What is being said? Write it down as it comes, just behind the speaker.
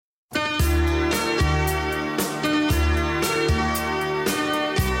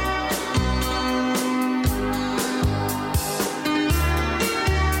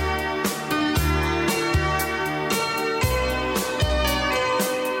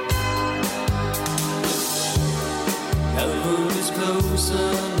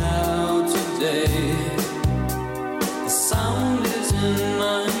closer now today. The sound is in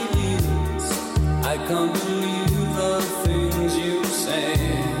my ears. I can't believe the things you say.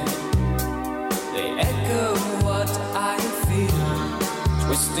 They echo what I feel,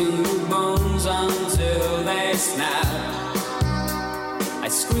 twisting the bones until they snap. I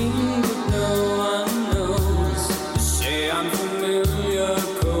scream but no one knows. You say I'm familiar,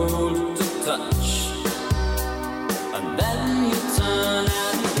 cold to touch, and then you turn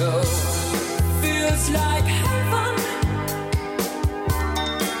and go. Feels like heaven.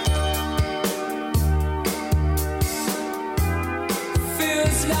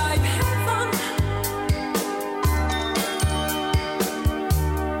 Feels like heaven.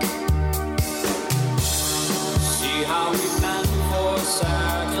 See how we plan for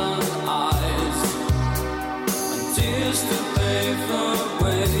certain eyes and tears to pave the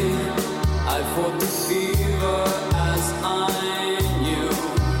way. I fought the fever as I knew.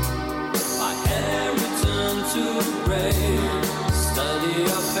 My hair returned to gray. Study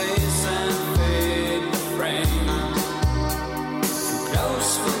your face and fade the frame. Too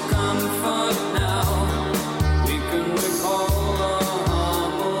close for comfort now. We can recall the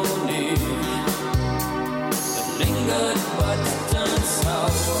harmony that lingered but turned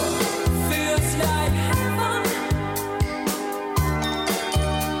sour. Feels like heaven.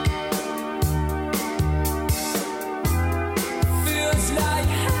 Feels like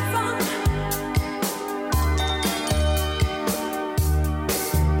heaven.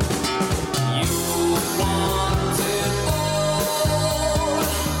 You wanted all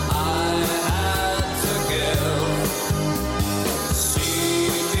I had to give. See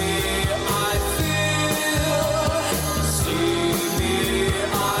me, I feel. See me,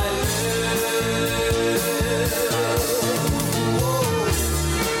 I live.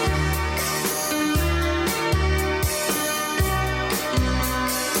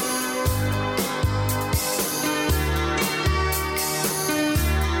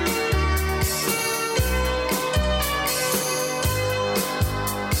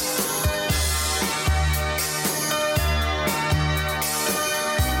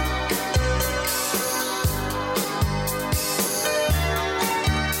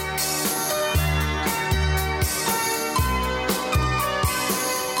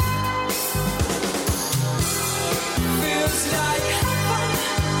 Feels like heaven.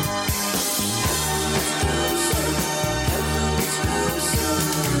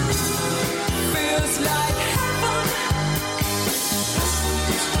 Feels like heaven.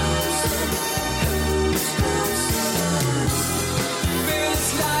 Feels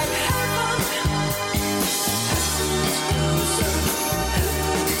like heaven.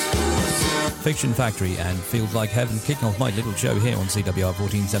 Fiction Factory and Feels Like Heaven, kicking off my little show here on CWR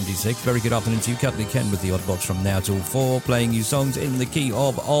 1476. Very good afternoon to you, Cuddly Ken with the Odd Box from now till 4, playing you songs in the key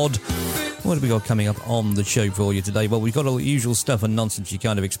of odd. What have we got coming up on the show for you today? Well, we've got all the usual stuff and nonsense you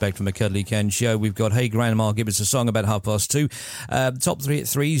kind of expect from a Cuddly Ken show. We've got Hey Grandma, Give Us a Song about 2:30. Top 3 at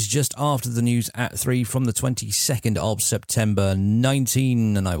 3s just after the news at 3 from the 22nd of September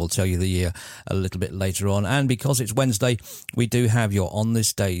 19. And I will tell you the year a little bit later on. And because it's Wednesday, we do have your On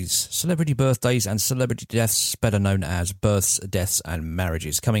This Day's celebrity birthdays and celebrity deaths, better known as births, deaths and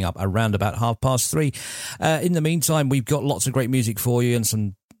marriages, coming up around about 3:30. In the meantime, we've got lots of great music for you and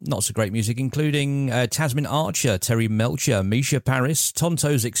some not so great music, including Tasmin Archer, Terry Melcher, Misha Paris,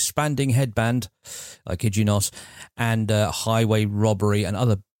 Tonto's Expanding Headband, I kid you not, and Highway Robbery and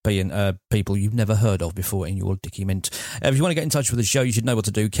other people you've never heard of before in your dicky mint. If you want to get in touch with the show, you should know what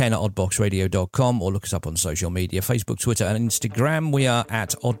to do. Ken at oddboxradio.com, or look us up on social media, Facebook, Twitter and Instagram. We are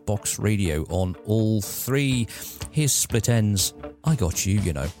at Oddbox Radio on all 3. Here's Split Ends. I got you,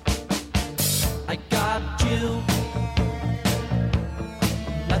 you know. I got you.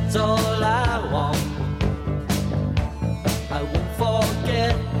 That's all I want. I won't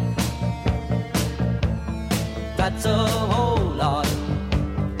forget. That's a whole lot.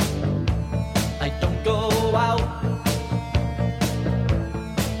 I don't go out.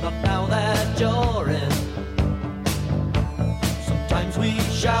 Not now that you're in. Sometimes we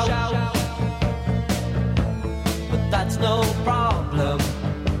shout, but that's no problem.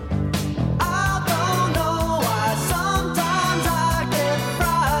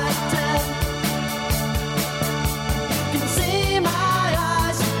 See my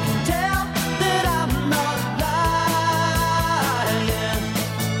eyes, can tell that I'm not lying.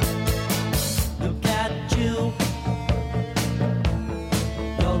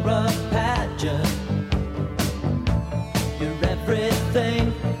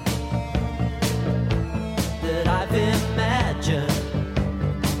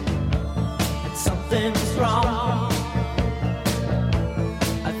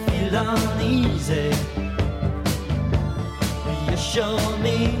 easy. Reassure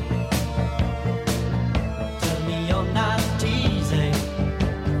me. Tell me you're not teasing.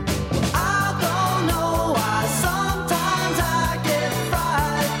 I don't know why sometimes I get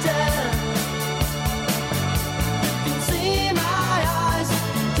frightened. You can see my eyes,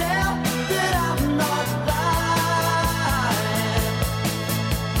 tell that I'm not lying.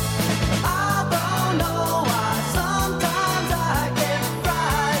 I don't know why sometimes I get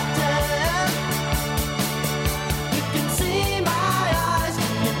frightened. You can see my eyes,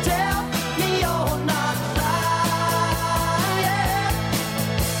 you tell me you're not lying.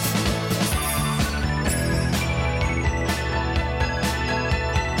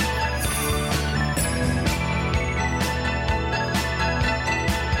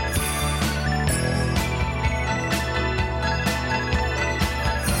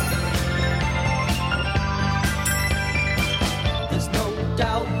 There's no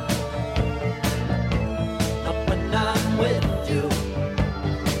doubt, not when I'm with you.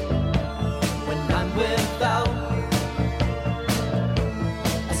 When I'm without,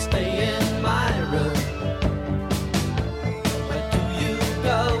 I stay in my room. Where do you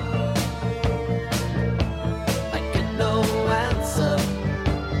go? I get no answer.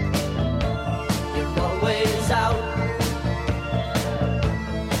 You're always out.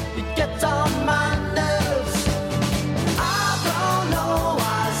 It gets on my nerves. I don't know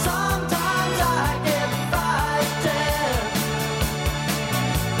why sometimes I get frightened.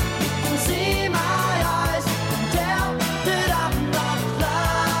 You can see my eyes and tell that I'm not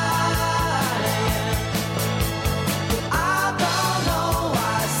lying. I don't know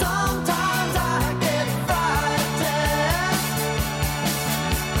why sometimes I get frightened.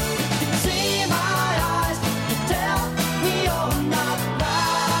 You can see my eyes and tell me you're not lying.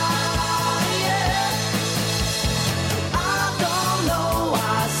 I don't know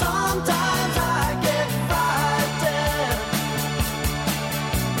why sometimes I get frightened.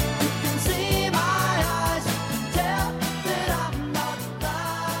 You can see my eyes and tell that I'm not lying.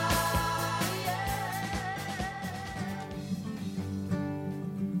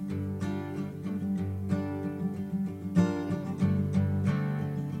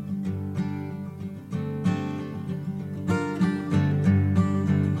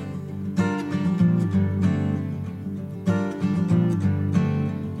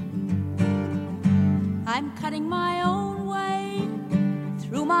 I'm cutting my own way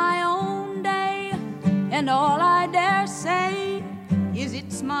through my own day, and all I dare say is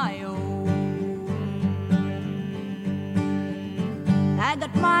it's my own. I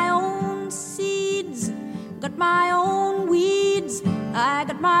got my own seeds, got my own weeds, I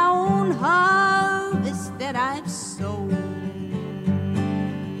got my own harvest that I've sown.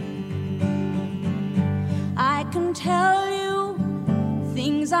 I can tell you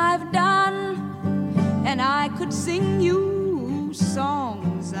things I've done, and I could sing you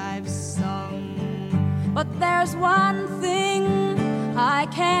songs I've sung. But there's one thing I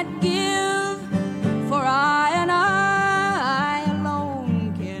can't give, for I and I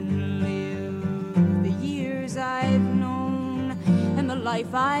alone can live. The years I've known and the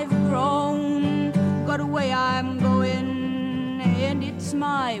life I've grown, got a way I'm going, and it's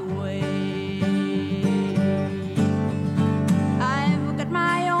my way. I've got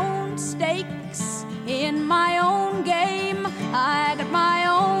my own stakes in my own game. I got my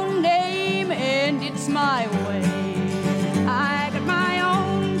own name, and it's my way. I got my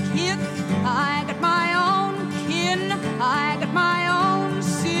own kith, I got my own kin, I got my own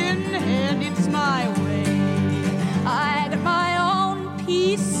sin, and it's my way. I got my own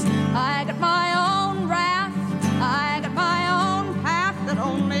peace, I got my own wrath, I got my own path that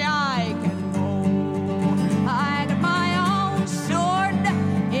only I can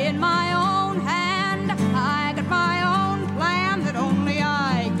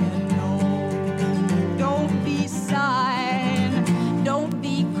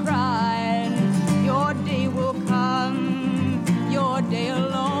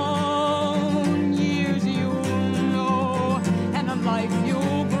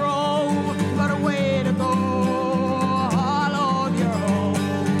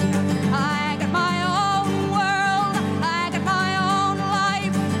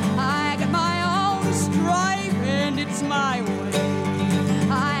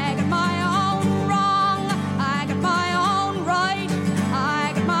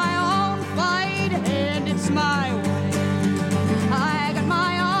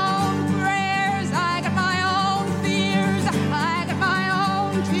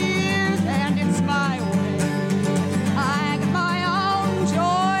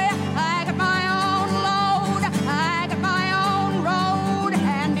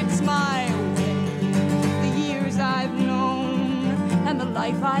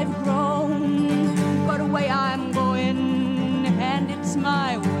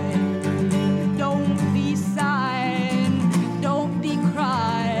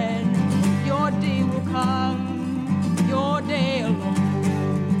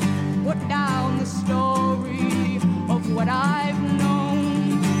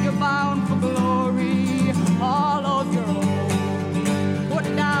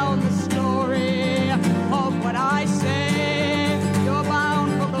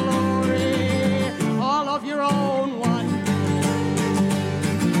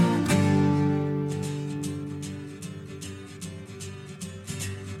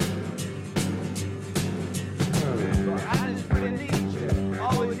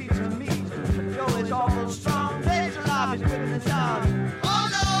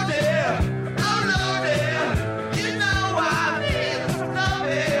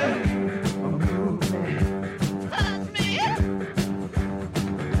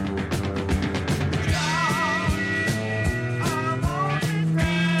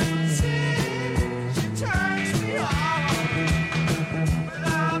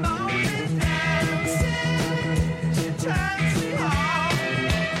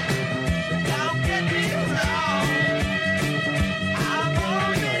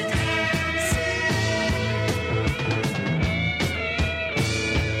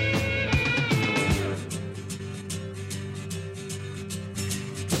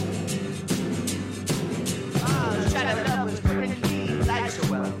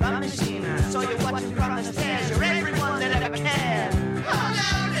understands. You're everyone that ever can. Oh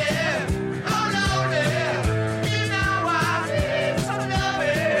no, dear. Oh no, dear. You know I need some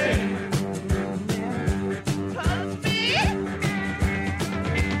loving. Touch me.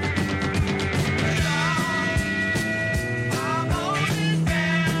 I'm only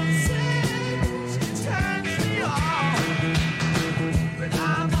dancing. She turns me on. But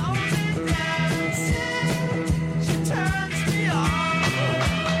I'm only dancing. She turns me on.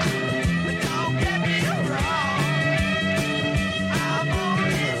 But don't get me wrong. I'm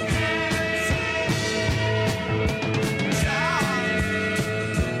only dancing.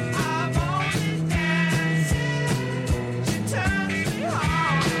 I'm only dancing. She turns me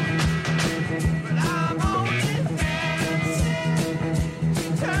on. But I'm only dancing. She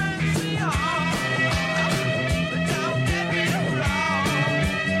turns me on. But don't get me wrong.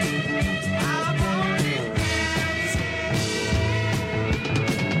 I'm only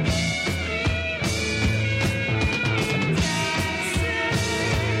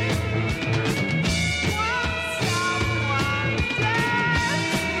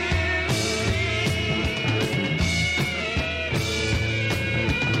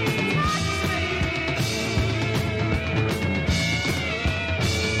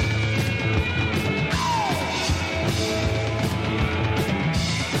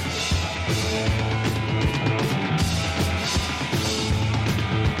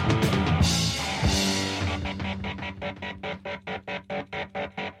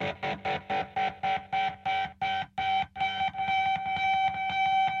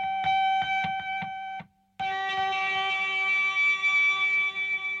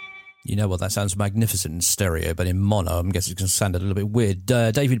You know what, that sounds magnificent in stereo, but in mono, I guess it's going to sound a little bit weird.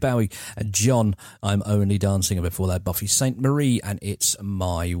 David Bowie and John, I'm Only Dancing, and before that, Buffy St. Marie, and It's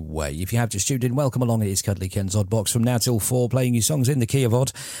My Way. If you have just tuned in, welcome along. It is Cuddly Ken's Odd Box from now till 4, playing you songs in the key of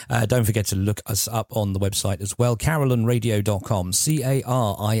odd. Don't forget to look us up on the website as well, carolanradio.com,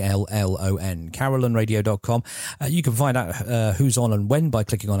 CARILLON, carolanradio.com. You can find out who's on and when by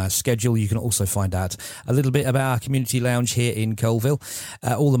clicking on our schedule. You can also find out a little bit about our community lounge here in Colville.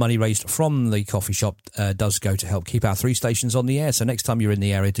 All the money raised from the coffee shop does go to help keep our 3 stations on the air. So next time you're in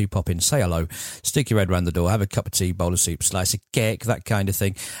the area, do pop in, say hello, stick your head around the door, have a cup of tea, bowl of soup, slice of cake, that kind of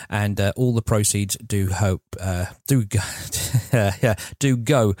thing. And all the proceeds do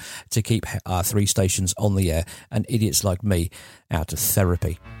go to keep our 3 stations on the air and idiots like me out of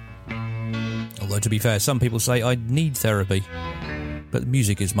therapy. Although, to be fair, some people say I need therapy, but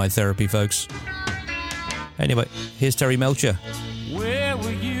music is my therapy, folks. Anyway, here's Terry Melcher. Where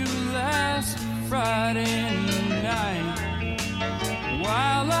were you last Friday night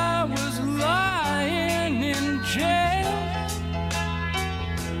while I was lying in jail?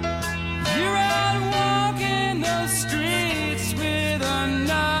 You're out walking the streets with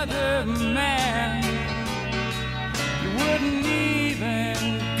another man. You wouldn't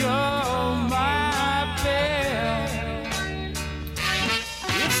even go my bail.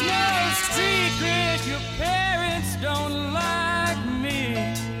 It's no secret your parents don't like me.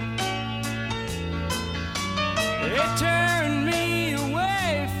 They turned me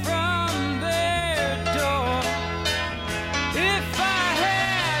away from their door. If I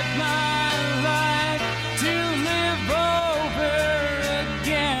had my life to live over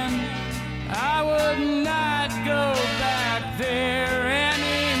again, I would not go back there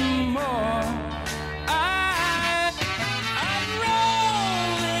anymore. I'd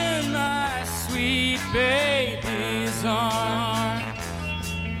roll in my sweet baby's arms.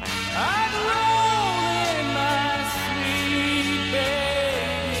 I'd roll in my sweet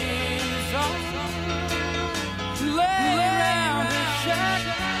baby's arms. Lay around the shack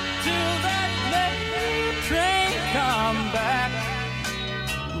till that late train come back.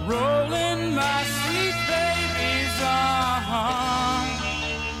 Roll in my sweet baby's arms.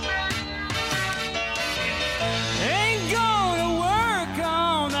 Ain't gonna work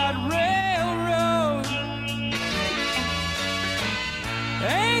on that railroad.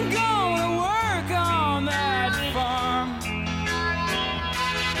 Ain't gonna work on that farm.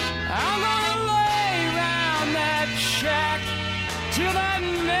 I'm gonna lay round that shack till that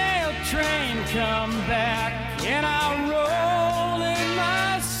mail train come back. And I'll roll in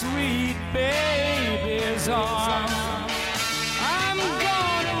my sweet baby's arms. I'm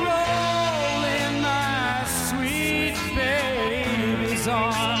gonna roll in my sweet baby's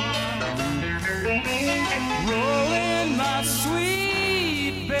arms. Roll in my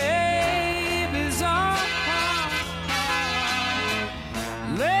sweet baby's arms.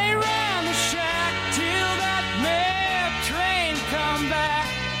 Lay round the shack till that mail train come back.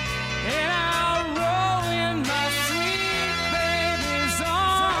 And I'll roll in my sweet baby's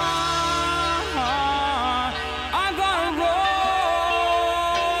arms.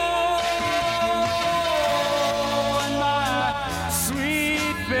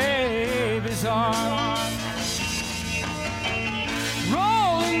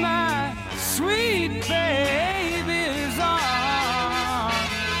 sweet baby's arms.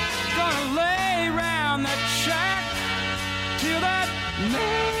 Gonna lay round that shack till that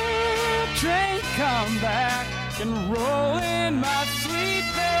mail train come back and roll in my sweet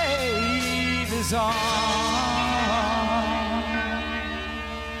baby's arms.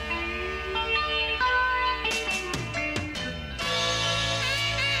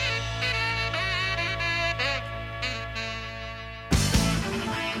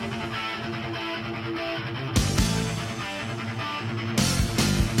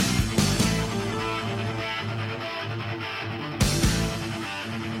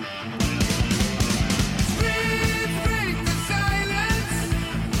 Break the silence,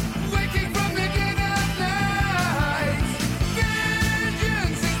 waking from the dead of night.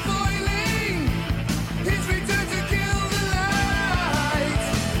 Vengeance is boiling, his return to kill the light.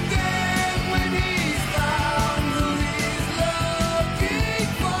 Then when he's found who he's looking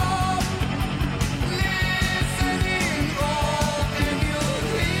for, listening all and you'll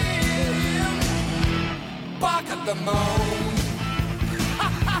hear him bark at the moon.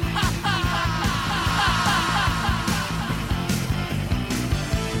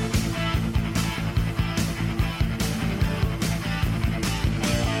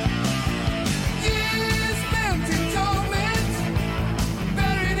 Years spent in torment,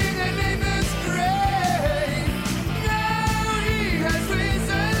 buried in a nameless grave. Now he has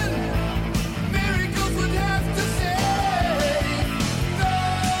risen, miracles would have to save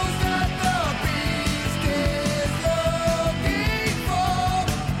those that the beast is looking for.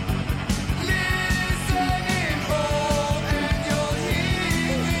 Listening all and you'll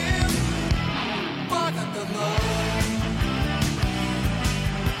hear him bark at the moon.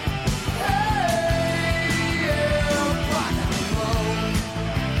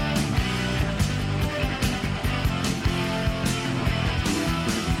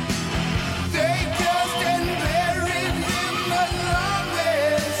 They killed and buried him along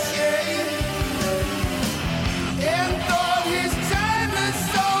with shame, and thought his time and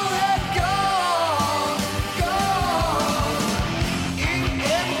soul had gone. In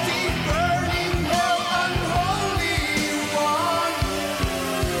empty, burning hell, unholy one.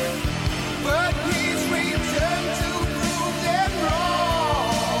 But he's returned to prove them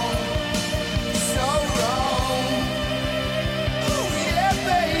wrong. So wrong. Oh yeah,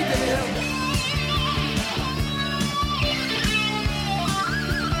 baby.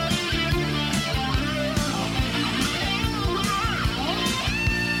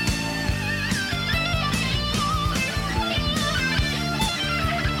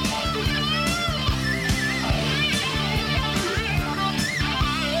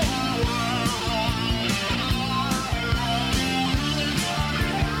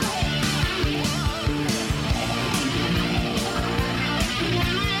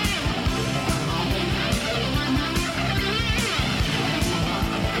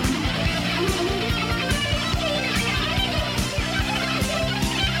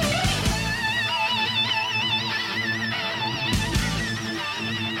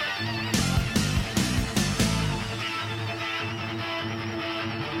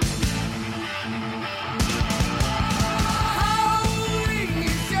 Howling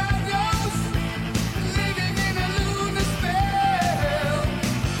in shadows, living in a lunar spell.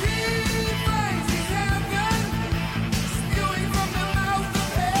 He finds his heaven, spewing from the mouth of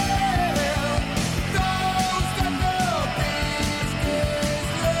hell. Those that the beast is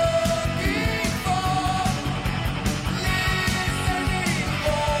looking for, listening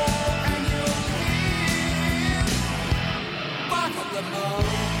all and you'll hear bark at the moon.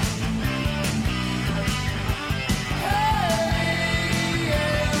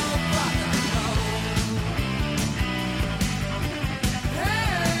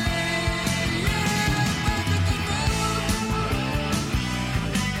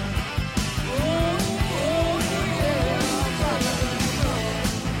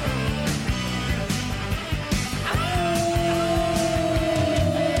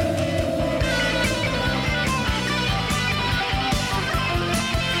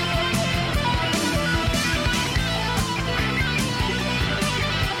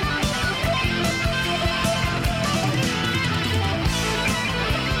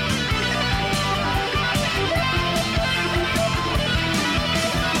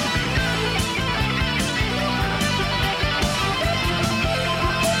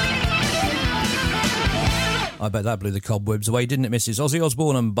 I bet that blew the cobwebs away, didn't it, Mrs. Ozzy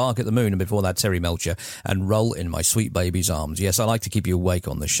Osbourne and Bark at the Moon, and before that, Terry Melcher and Roll in My Sweet Baby's Arms. Yes, I like to keep you awake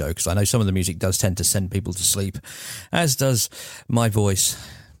on this show because I know some of the music does tend to send people to sleep, as does my voice.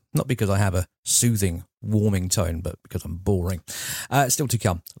 Not because I have a soothing warming tone, but because I'm boring. Still to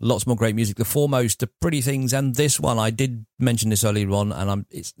come, lots more great music. The Foremost, The Pretty Things, and this one. I did mention this earlier on, and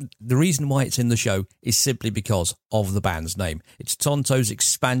it's the reason why it's in the show is simply because of the band's name. It's Tonto's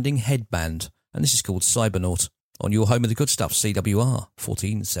Expanding Headband, and this is called Cybernaut on your home of the good stuff, CWR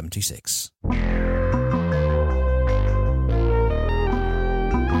 1476.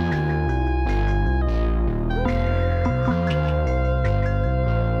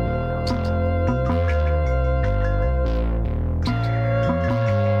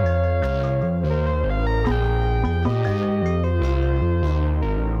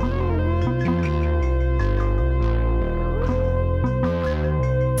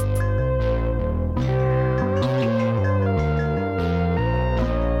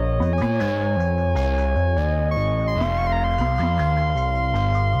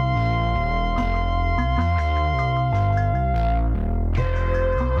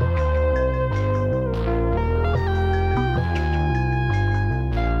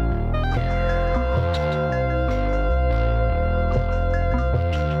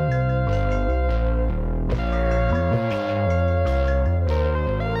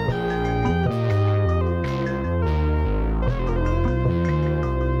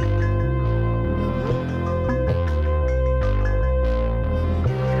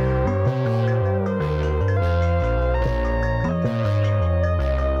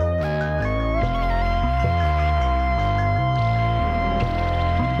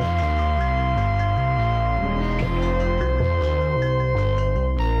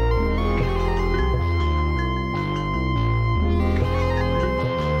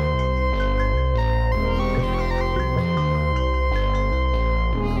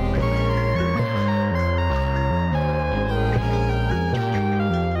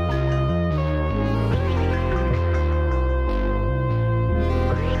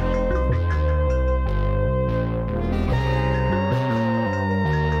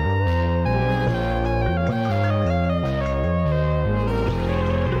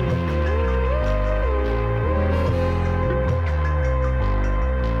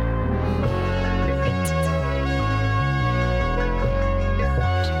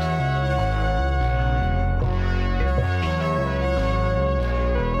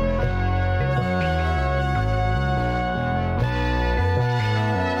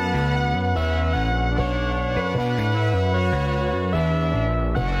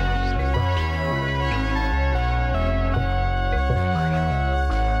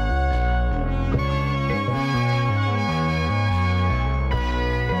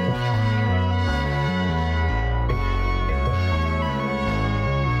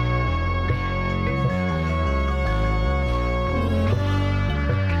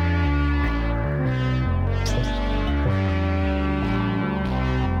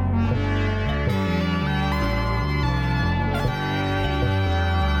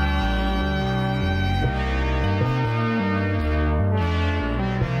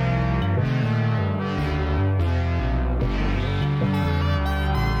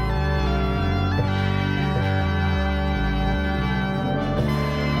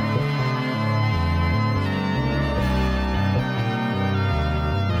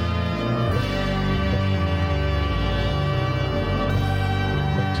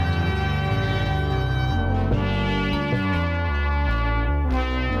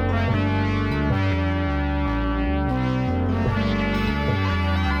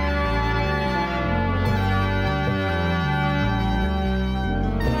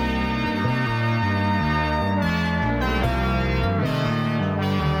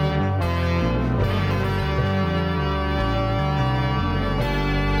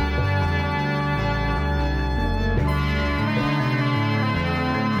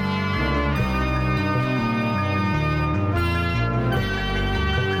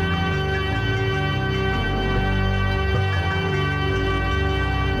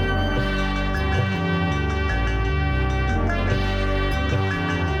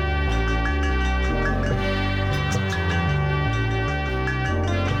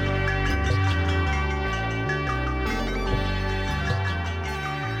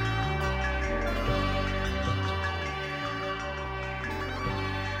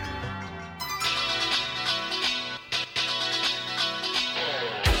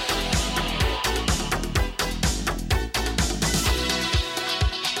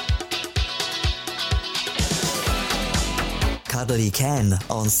 Cuddly Ken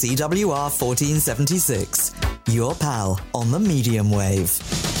on CWR 1476. Your pal on the medium wave.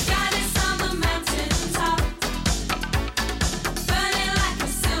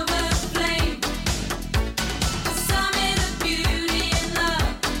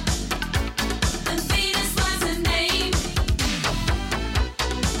 Feet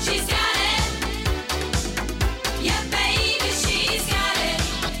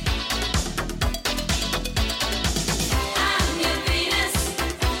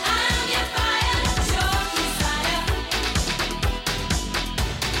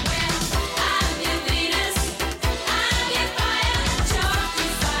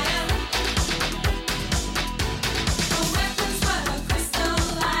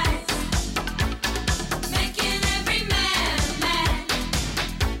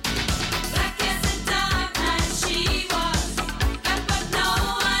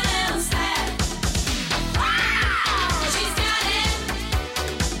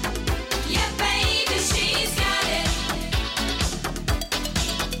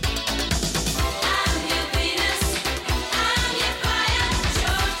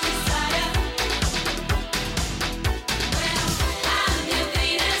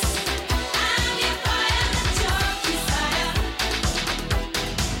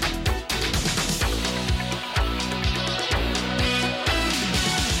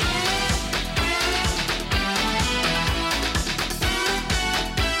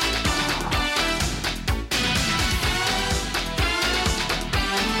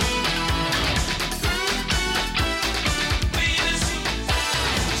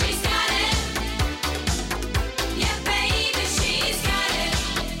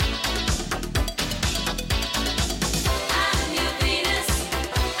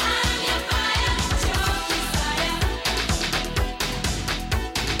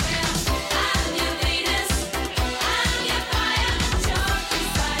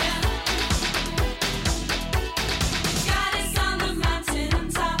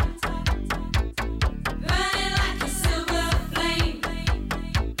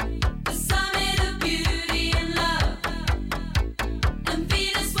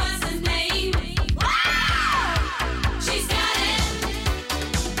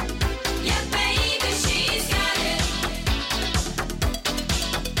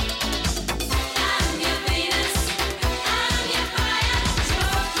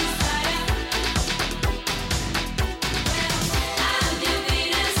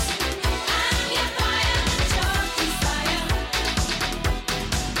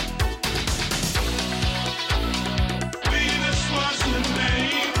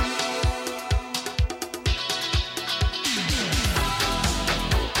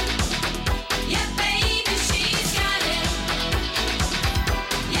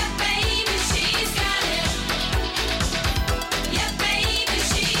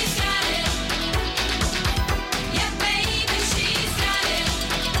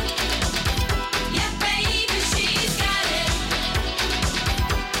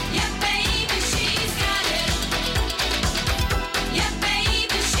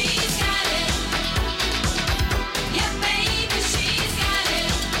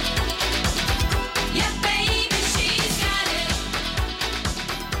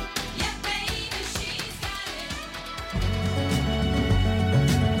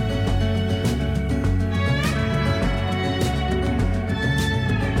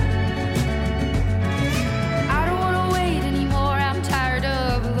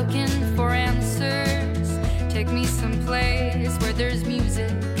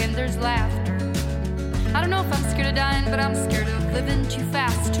of dying, but I'm scared of living too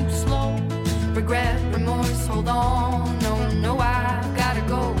fast, too slow. Regret, remorse, hold on. No, I've gotta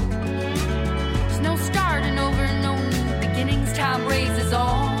go. There's no starting over, no new beginnings. Time raises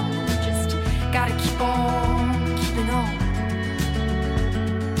on. Just gotta keep on keeping on.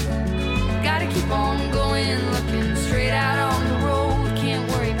 Gotta keep on going, looking straight out on the road. Can't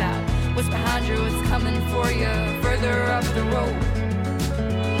worry about what's behind you, what's coming for you further up the road.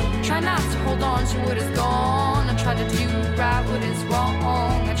 Try not to hold on to what is gone. I try to do right what is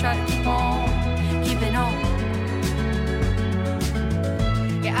wrong. I try to keep on keeping on.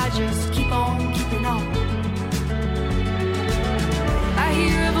 Yeah, I just keep on keeping on. I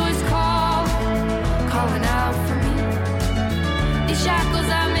hear a voice calling out for me. These shackles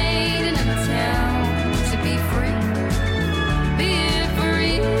I made in a town to be free. Be it for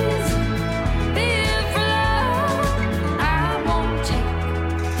ease, be it for love. I won't take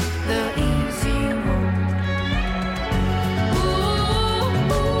the easy road. Ooh,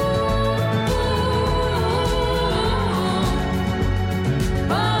 ooh, ooh,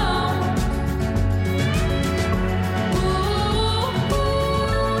 oh.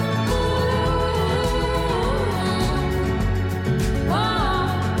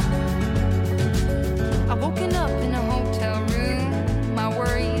 I've woken up in a hotel room. My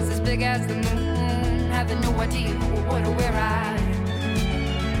worries as big as the moon. Having no idea what or where I am.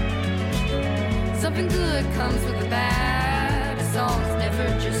 Something good comes with the bad. A song's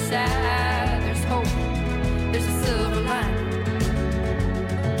never just sad. There's hope, there's a silver line.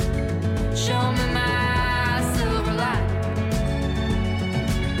 Show me my silver line.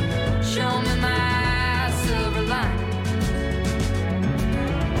 Show me my silver line.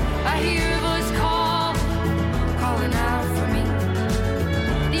 I hear a voice calling out for me.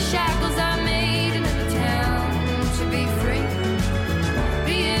 These shackles I made in a town to be free.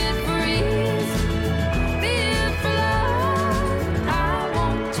 Be it for ease, be it for love. I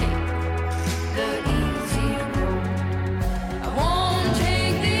won't take the easy road. I won't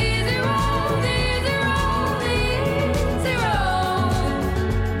take the easy road, the easy road, the easy road.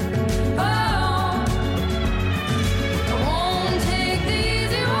 Oh, I won't take the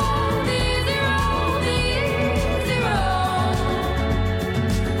easy road, the easy road, the easy road.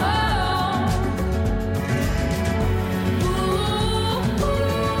 Oh, ooh, ooh,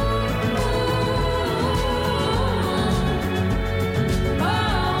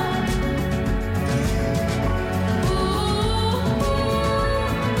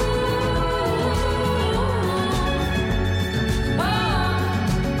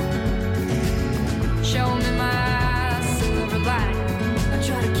 show me my silver line. I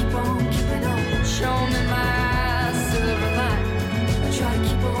try to keep on keeping on. Show me my silver line. I try to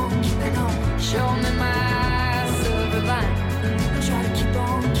keep on keeping on. Show me my silver line. I try to keep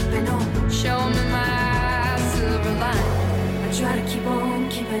on keeping on. Show me my silver line. I try to keep on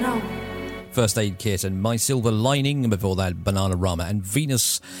keeping on. First Aid Kit and My Silver Lining, and before that Bananarama and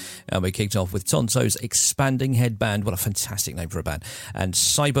Venus. And we kicked off with Tonto's Expanding Headband. What a fantastic name for a band. And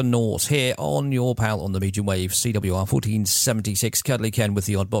Cybernaut here on your pal on the medium wave, CWR 1476. Cuddly Ken with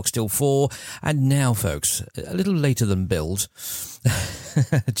the odd box till 4. And now, folks, a little later than billed.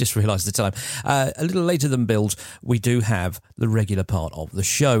 Just realised the time. A little later than billed, we do have the regular part of the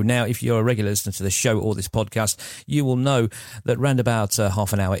show. Now, if you're a regular listener to the show or this podcast, you will know that round about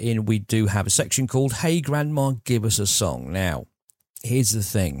half an hour in, we do have a section called Hey Grandma, Give Us a Song. Now, here's the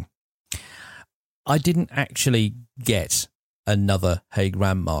thing. I didn't actually get another Hey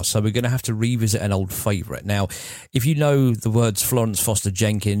Grandma, so we're going to have to revisit an old favourite. Now, if you know the words Florence Foster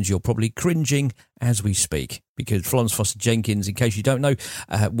Jenkins, you're probably cringing as we speak, because Florence Foster Jenkins, in case you don't know,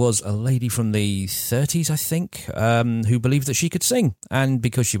 was a lady from the 30s, I think, who believed that she could sing. And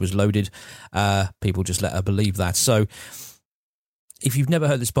because she was loaded, people just let her believe that. So if you've never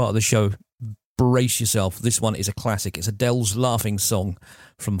heard this part of the show, brace yourself. This one is a classic. It's Adele's Laughing Song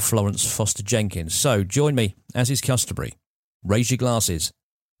from Florence Foster Jenkins. So join me, as is customary. Raise your glasses,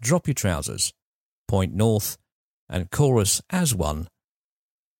 drop your trousers, point north, and chorus as one.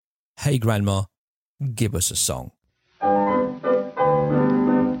 Hey Grandma, give us a song.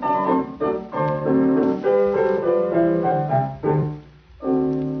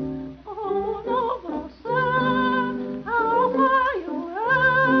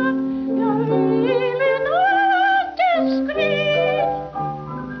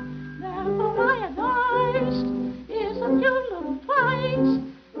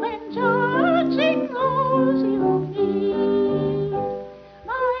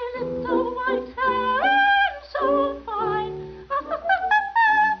 So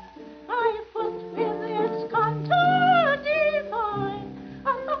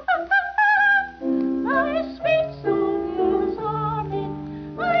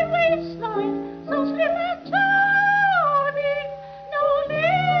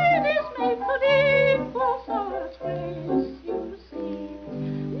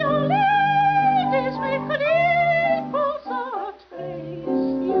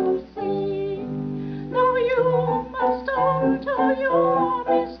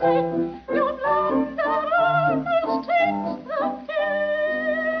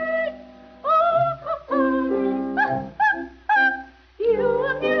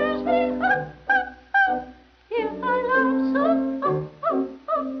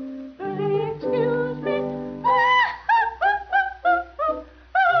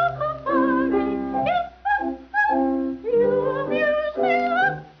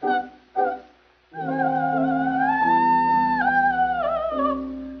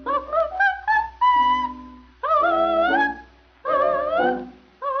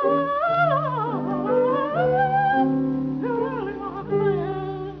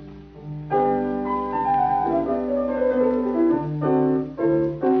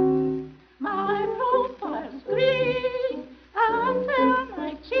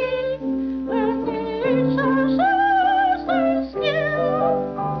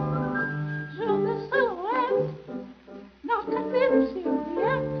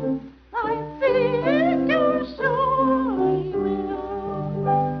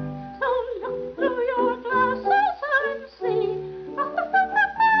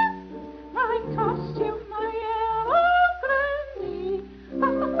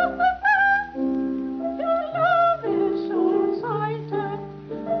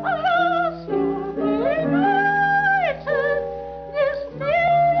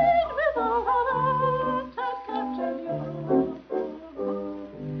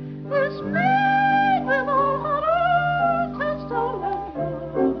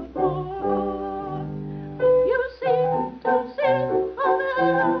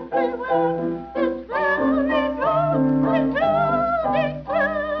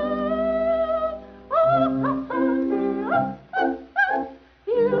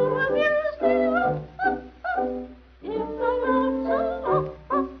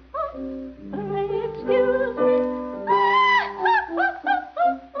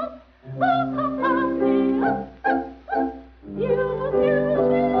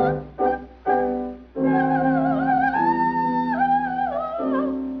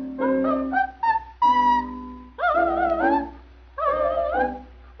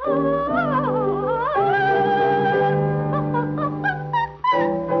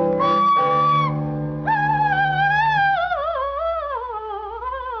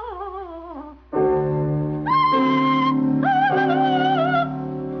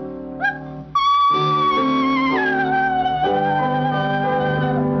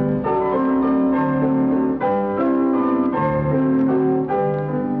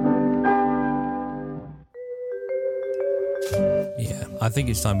I think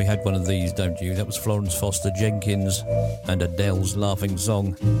it's time we had one of these, don't you? That was Florence Foster Jenkins and Adele's Laughing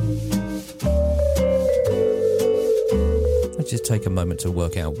Song. Let's just take a moment to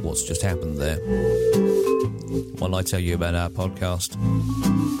work out what's just happened there while I tell you about our podcast.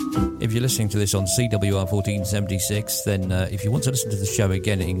 If you're listening to this on CWR 1476, then if you want to listen to the show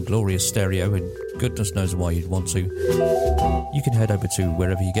again in glorious stereo, and goodness knows why you'd want to, you can head over to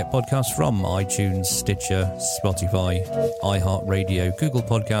wherever you get podcasts from: iTunes, Stitcher, Spotify, iHeartRadio, Google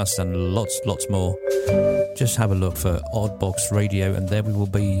Podcasts, and lots more. Just have a look for Oddbox Radio, and there we will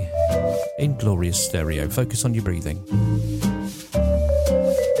be in glorious stereo. Focus on your breathing.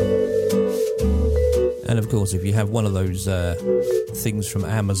 And of course, if you have one of those things from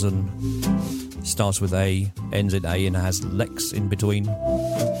Amazon, starts with A, ends in A, and has Lex in between,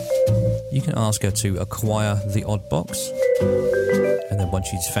 you can ask her to acquire the Oddbox. And then once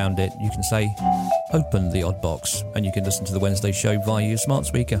she's found it, you can say, open the Oddbox, and you can listen to the Wednesday show via your smart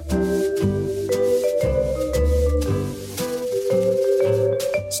speaker.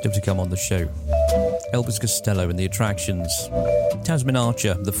 Still to come on the show: Elvis Costello and the Attractions, Tasmin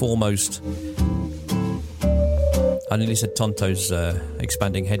Archer, The Foremost. I nearly said Tonto's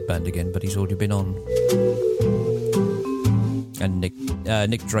expanding headband again, but he's already been on. And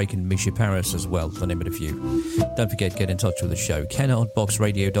Nick Drake and Misha Paris as well, to name it a few. Don't forget, get in touch with the show. Ken at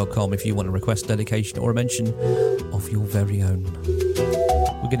oddboxradio.com if you want to request dedication or a mention of your very own.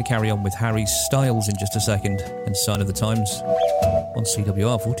 We're going to carry on with Harry Styles in just a second, and Sign of the Times on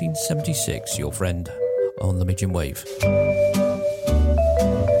CWR 1476, your friend on the medium wave.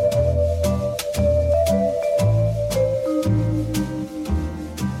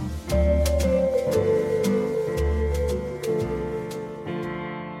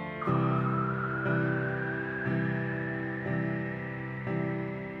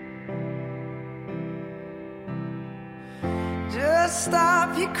 Just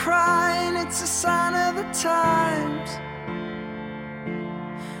stop your crying, it's a sign of the times.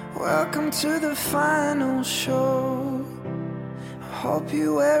 Welcome to the final show. I hope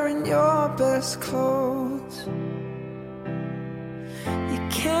you're wearing your best clothes. You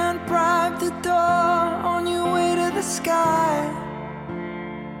can't bribe the door on your way to the sky.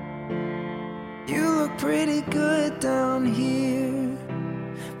 You look pretty good down here,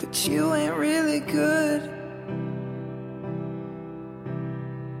 but you ain't really good.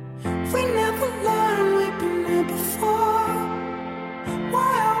 We never learned, we've been here before.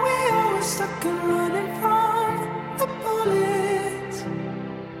 Why are we always stuck and running from the bullets?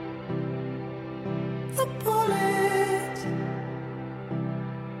 The bullets.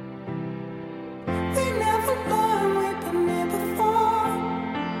 We never learned, we've been here before.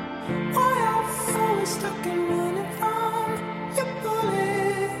 Why are we always stuck and running from your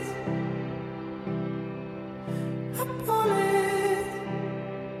bullets? The bullets.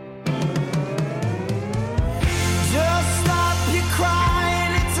 Just stop your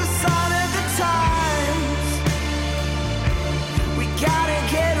crying, it's a sign of the times. We gotta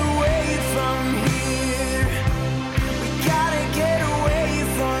get away from here. We gotta get away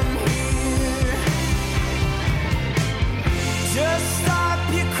from here. Just stop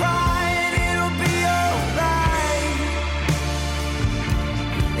your crying, it'll be alright.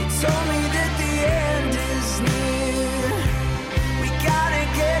 They told me that the end is near. We gotta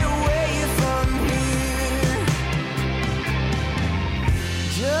get away from here.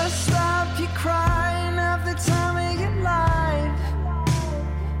 Just stop your crying, have the time of your life.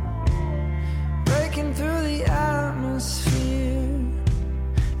 Breaking through the atmosphere,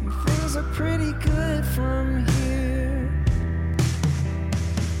 and things are pretty good from here.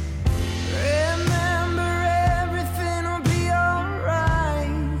 Remember, everything will be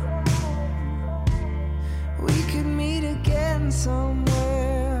alright. We could meet again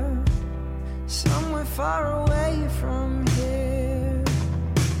somewhere, somewhere far away from here.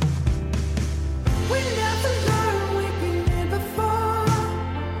 We never learned, we've been here before.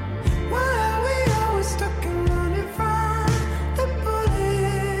 Why are we always stuck and running from the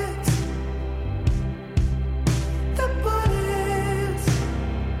bullets? The bullets.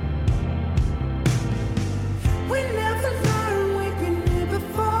 We never learned, we've been here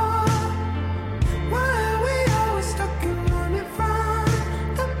before. Why are we always stuck and running from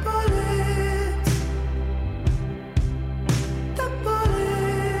the bullets? The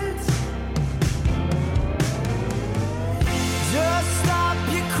bullets. Just stop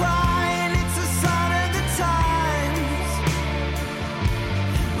your crying, it's a sign of the times.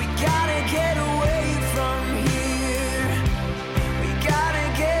 We gotta get away from here. We gotta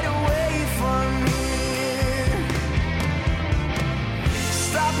get away from here.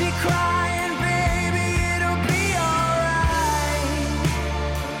 Stop your crying, baby, it'll be alright.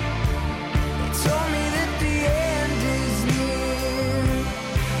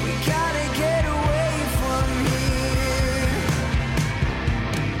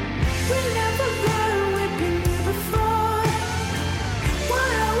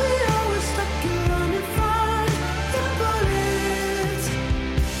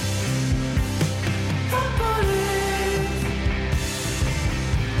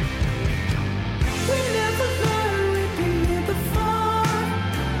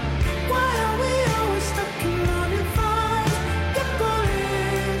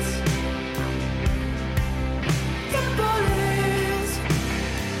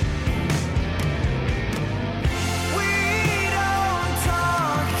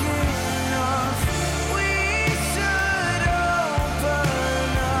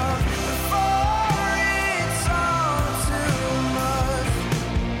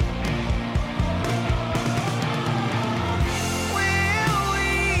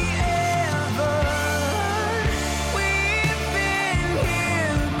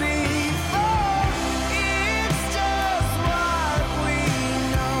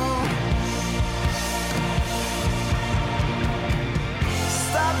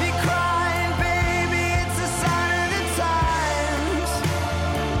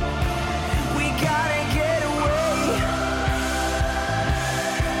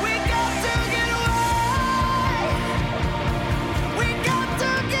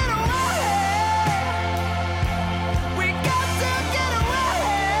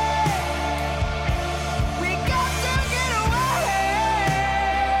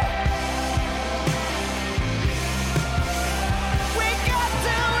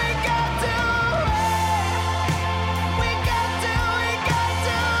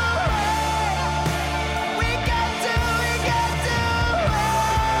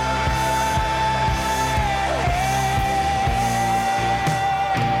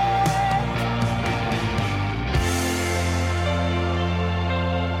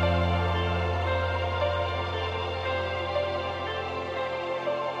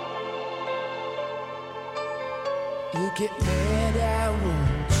 You get mad, I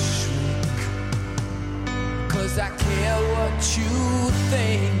won't shriek, 'cause I care what you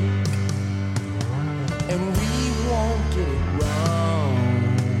think, and we won't get it wrong.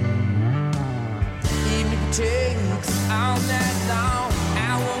 Even if it takes all night long,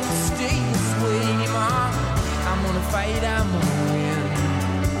 I won't stay this way anymore. I'm gonna fight, I'm gonna win.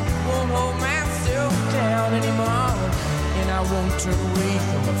 Won't hold myself down anymore, and I won't turn away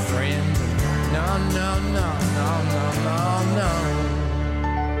from a friend. No, no, no, no, no, no, no.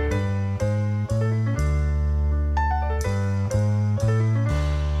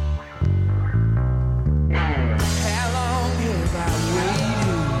 How long have I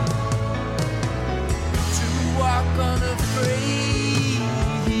waited to walk unafraid?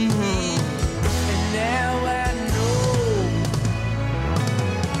 And now I know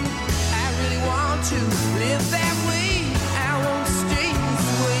I really want to live that way. I won't stay this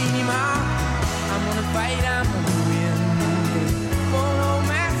way anymore. I'm gonna fight, I'm gonna win. Won't hold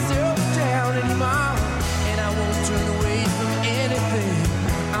myself down anymore, and I won't turn away from anything.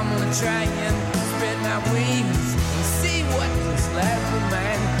 I'm gonna try and spread my wings and see what this life of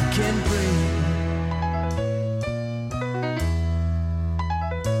mine can bring.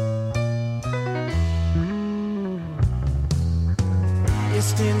 You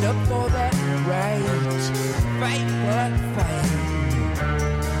stand up for that right, fight what fight,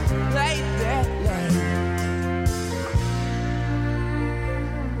 light that light.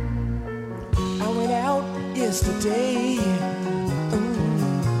 I went out yesterday,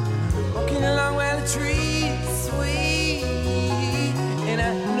 walking along where the trees sway, and I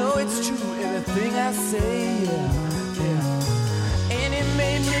know it's true everything I say, yeah. And it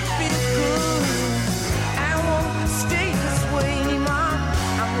made me feel good. I won't stay this way anymore.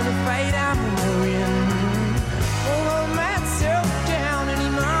 I'm gonna fight, I'm gonna win. Won't hold myself down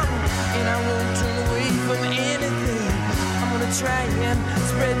anymore, and I won't turn away from anything. I'm gonna try and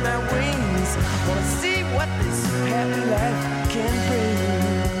spread my wings. Wanna see what this happy life can bring.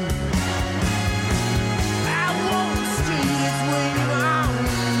 I won't stay this way anymore.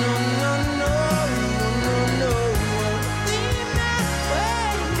 No, no, no, no, no, no. Leave that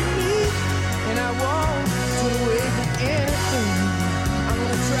way to me, and I won't turn away from anything. I'm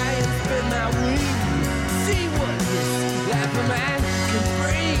gonna try and spread my wings, see what this life of mine can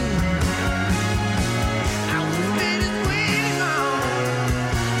bring. I won't stay this way anymore.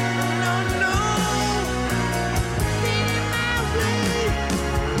 No, no. Leave my way.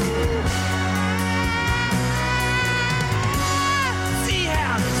 See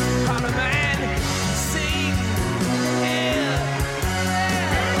how this heart of mine sings. Yeah.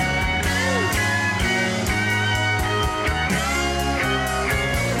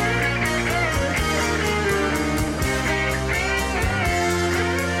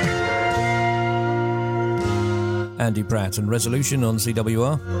 Andy Pratt and Resolution on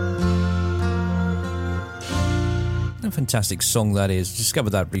CWR. A fantastic song that is. Discovered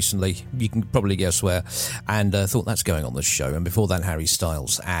that recently. You can probably guess where. And thought that's going on the show. And before that, Harry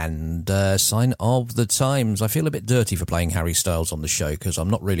Styles and Sign of the Times. I feel a bit dirty for playing Harry Styles on the show because I'm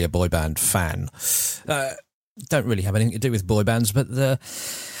not really a boy band fan. Don't really have anything to do with boy bands, but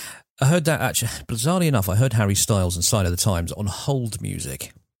I heard that actually, bizarrely enough, I heard Harry Styles and Sign of the Times on hold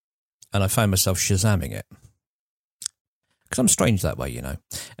music. And I found myself Shazamming it. Because I'm strange that way, you know.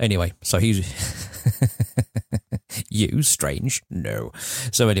 Anyway, so he's... You strange? No.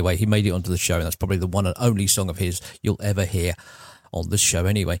 So anyway, he made it onto the show, and that's probably the one and only song of his you'll ever hear on this show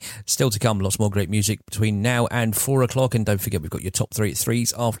anyway. Still to come, lots more great music between now and 4 o'clock, and don't forget we've got your top 3 at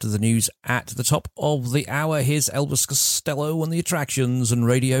 3s after the news at the top of the hour. Here's Elvis Costello on the Attractions and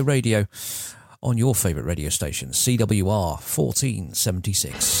Radio on your favourite radio station, CWR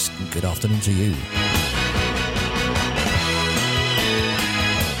 1476. Good afternoon to you.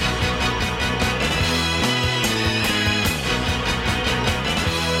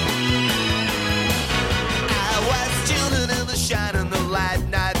 Shining the light,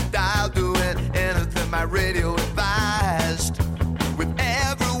 not dial, doing anything my radio advised. With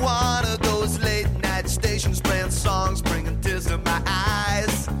every one of those late night stations playing songs, bringing tears to my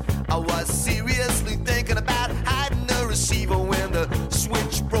eyes. I was seriously thinking about hiding the receiver when the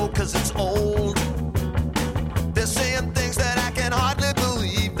switch broke, 'cause it's old. They're saying things that I can hardly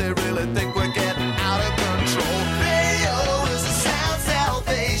believe. They really think we're getting out of control. Radio is a sound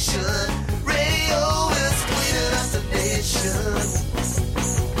salvation. Radio is cleaning up the nation.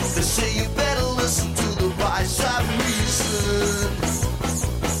 They say you better listen to the voice of reason,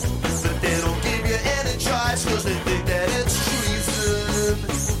 but they don't give you any choice 'cause they think that it's treason.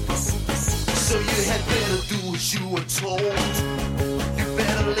 So you had better do as you were told. You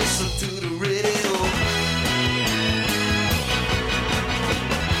better listen to the radio.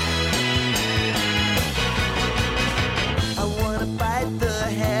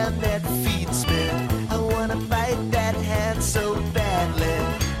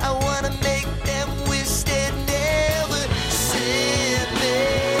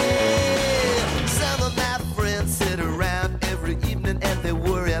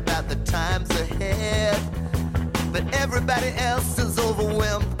 everybody else is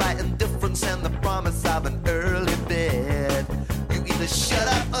overwhelmed by indifference and the promise of an early bed. You either shut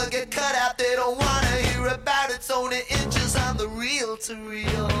up or get cut out. They don't wanna hear about it. It's only inches on the reel to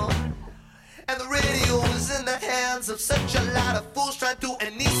reel. And the radio is in the hands of such a lot of fools trying to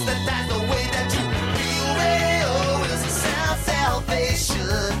anesthetize the way that you feel. Radio is a sound salvation.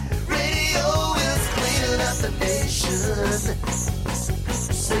 Radio is cleaning up the nation.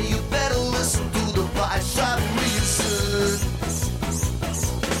 So you better listen to the voice of reason.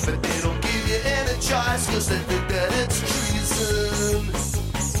 But they don't give you any choice, cause they think that it's treason.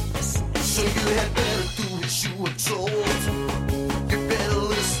 So you had better do as you were told. You better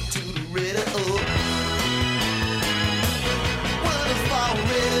listen to the radio. Wonderful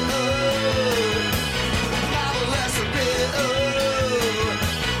radio. Marvelous radio.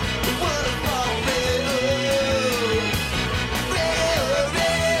 Wonderful radio.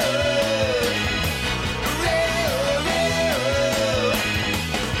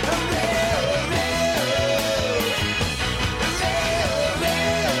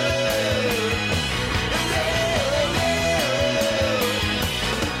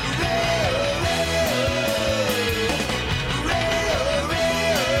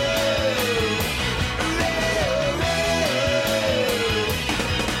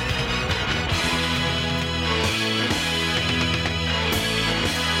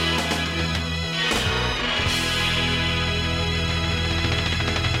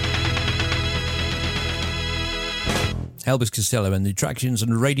 Elvis Costello and the Attractions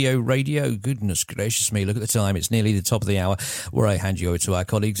and Radio. Goodness gracious me, look at the time. It's nearly the top of the hour where I hand you over to our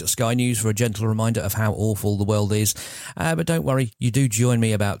colleagues at Sky News for a gentle reminder of how awful the world is. But don't worry, you do join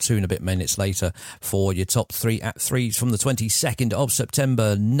me about 2 and a bit minutes later for your top 3 at 3s from the 22nd of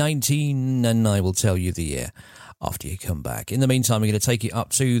September 19, and I will tell you the year after you come back. In the meantime, we're going to take you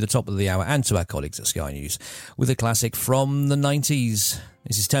up to the top of the hour and to our colleagues at Sky News with a classic from the 90s.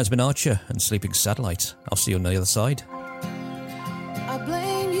 This is Tasman Archer and Sleeping Satellite. I'll see you on the other side. I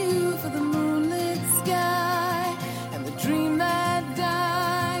blame you for the moonlit sky and the dream that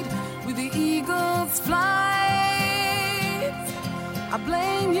died with the eagle's flight. I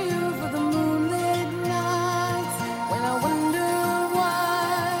blame you for the moonlit nights when I wonder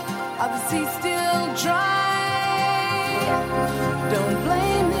why are the seas still dry. Don't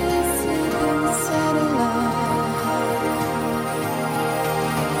blame this sleeping satellite.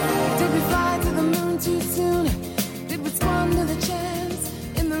 Did we fly to the moon too soon? Did we squander the chance?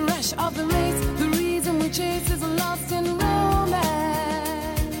 Of the race, the reason we chase is lost in romance,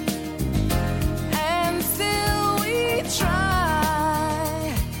 and still we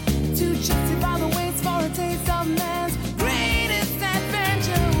try to justify the waste for a taste of man's greatest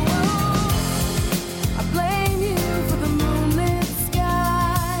adventure. Whoa. I blame you for the moonlit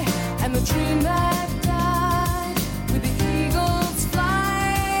sky and the dream that died with the eagle's flight.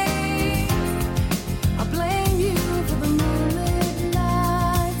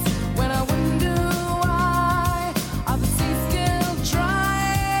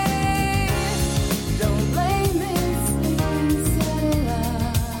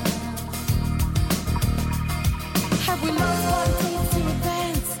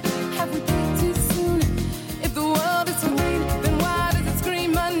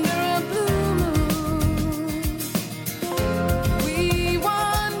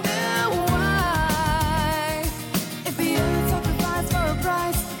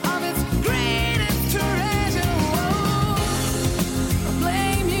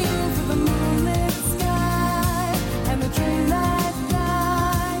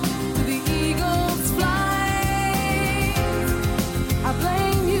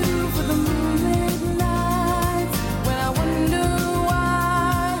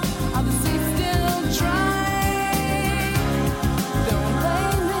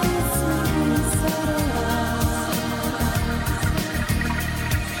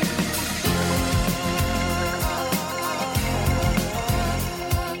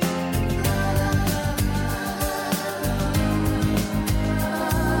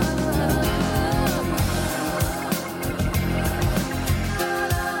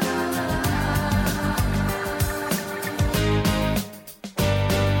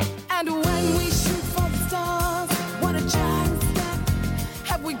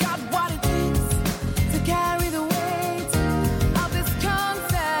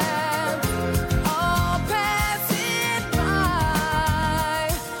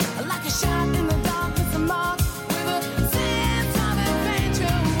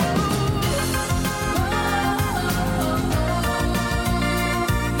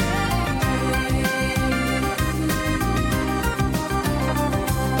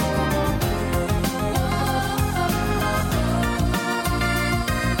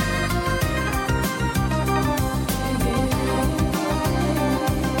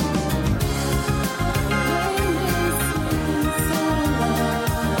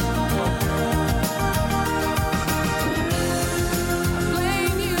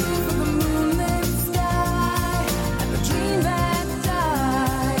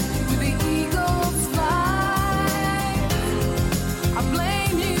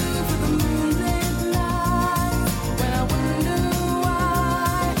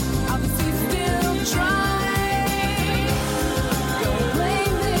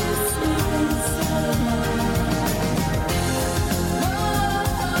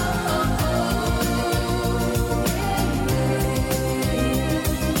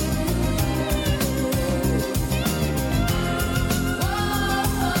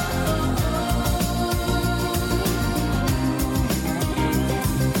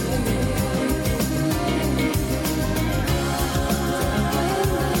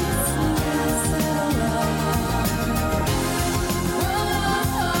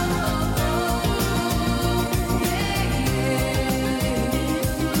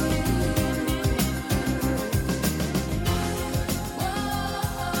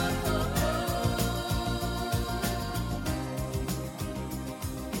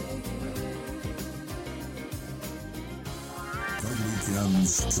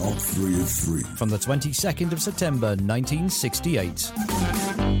 iTunes Top 3 of 3. From the 22nd of September 1968.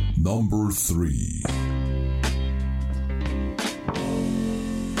 Number 3.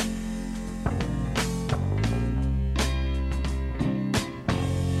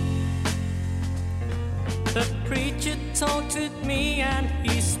 The preacher talked with me and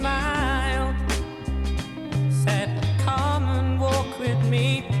he smiled. Said, come and walk with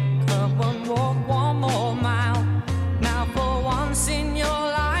me. Come and walk one more mile. Now for once in your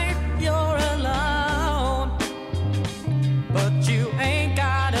life you're alone. But you ain't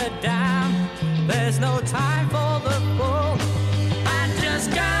got a dime. There's no time for the fool. I just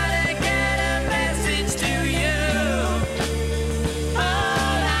gotta get a message to you.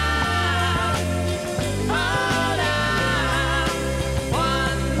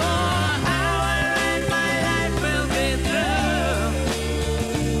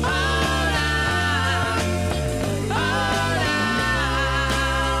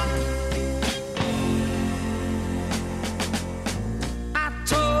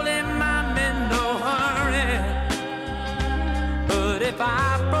 If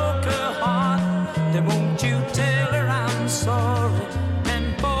I broke her heart, then won't you tell her I'm sorry?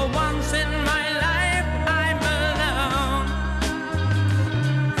 And for once in my life I'm alone,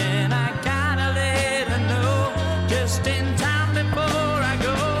 and I gotta let her know just in time before I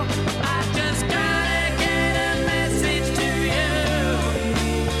go. I just gotta get a message to you.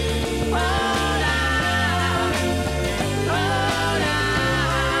 Hold on,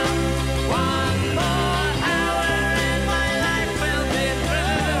 one more hour and my life will be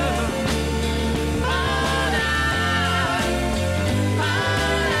through. Hold on.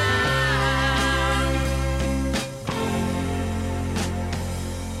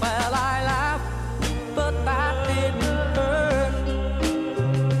 Well, I laughed, but that didn't hurt.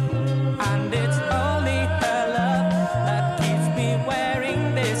 And it's only her love that keeps me wearing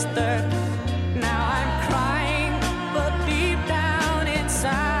this dirt. Now I'm crying, but deep down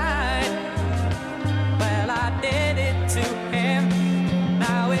inside, well, I did it to him.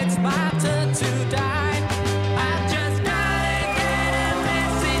 Now it's my turn to die. I just gotta get a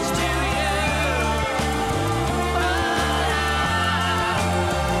message to you. Hold on,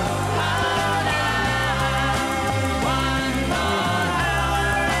 one more hour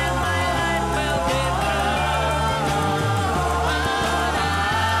and my life will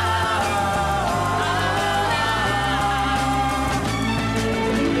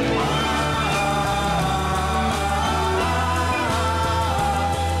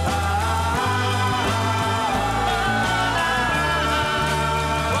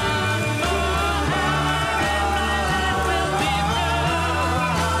be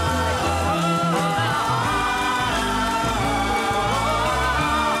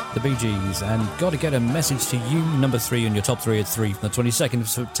The Bee Gees and Gotta Get a Message to You, number 3 on your top 3 at 3 from the 22nd of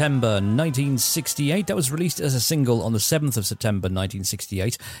September 1968. That was released as a single on the 7th of September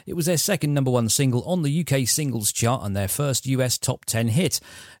 1968. It was their second number 1 single on the UK singles chart and their first US top 10 hit.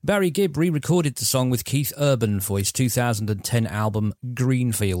 Barry Gibb re-recorded the song with Keith Urban for his 2010 album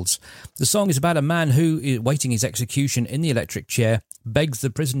Greenfields. The song is about a man who, awaiting his execution in the electric chair, begs the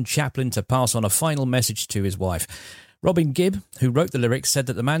prison chaplain to pass on a final message to his wife. Robin Gibb, who wrote the lyrics, said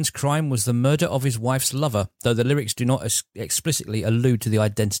that the man's crime was the murder of his wife's lover, though the lyrics do not explicitly allude to the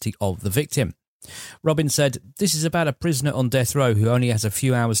identity of the victim. Robin said, "This is about a prisoner on death row who only has a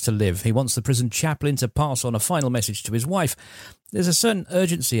few hours to live. He wants the prison chaplain to pass on a final message to his wife. There's a certain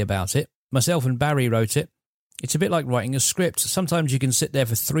urgency about it. Myself and Barry wrote it. It's a bit like writing a script. Sometimes you can sit there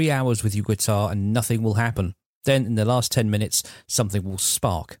for 3 hours with your guitar and nothing will happen. Then, in the last 10 minutes, something will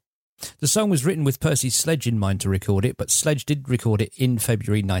spark." The song was written with Percy Sledge in mind to record it, but Sledge did record it in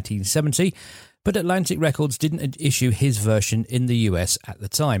February 1970, but Atlantic Records didn't issue his version in the US at the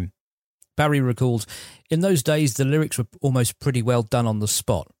time. Barry recalled, "In those days, the lyrics were almost pretty well done on the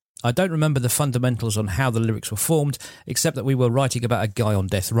spot. I don't remember the fundamentals on how the lyrics were formed, except that we were writing about a guy on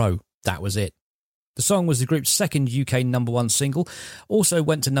death row. That was it." The song was the group's second UK number 1 single, also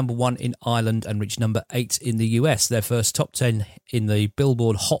went to number 1 in Ireland and reached number 8 in the US, their first top 10 in the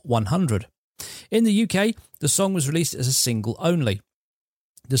Billboard Hot 100. In the UK, the song was released as a single only.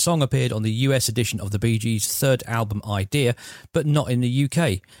 The song appeared on the US edition of the Bee Gees' third album Idea, but not in the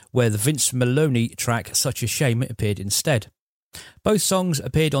UK, where the Vince Maloney track Such a Shame appeared instead. Both songs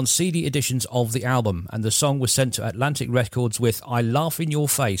appeared on CD editions of the album, and the song was sent to Atlantic Records with I Laugh in Your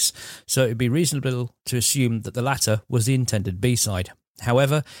Face, so it would be reasonable to assume that the latter was the intended B-side.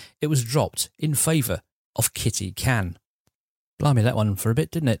 However, it was dropped in favour of Kitty Can. Blimey, that one for a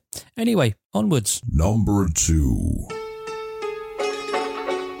bit, didn't it? Anyway, onwards. Number 2.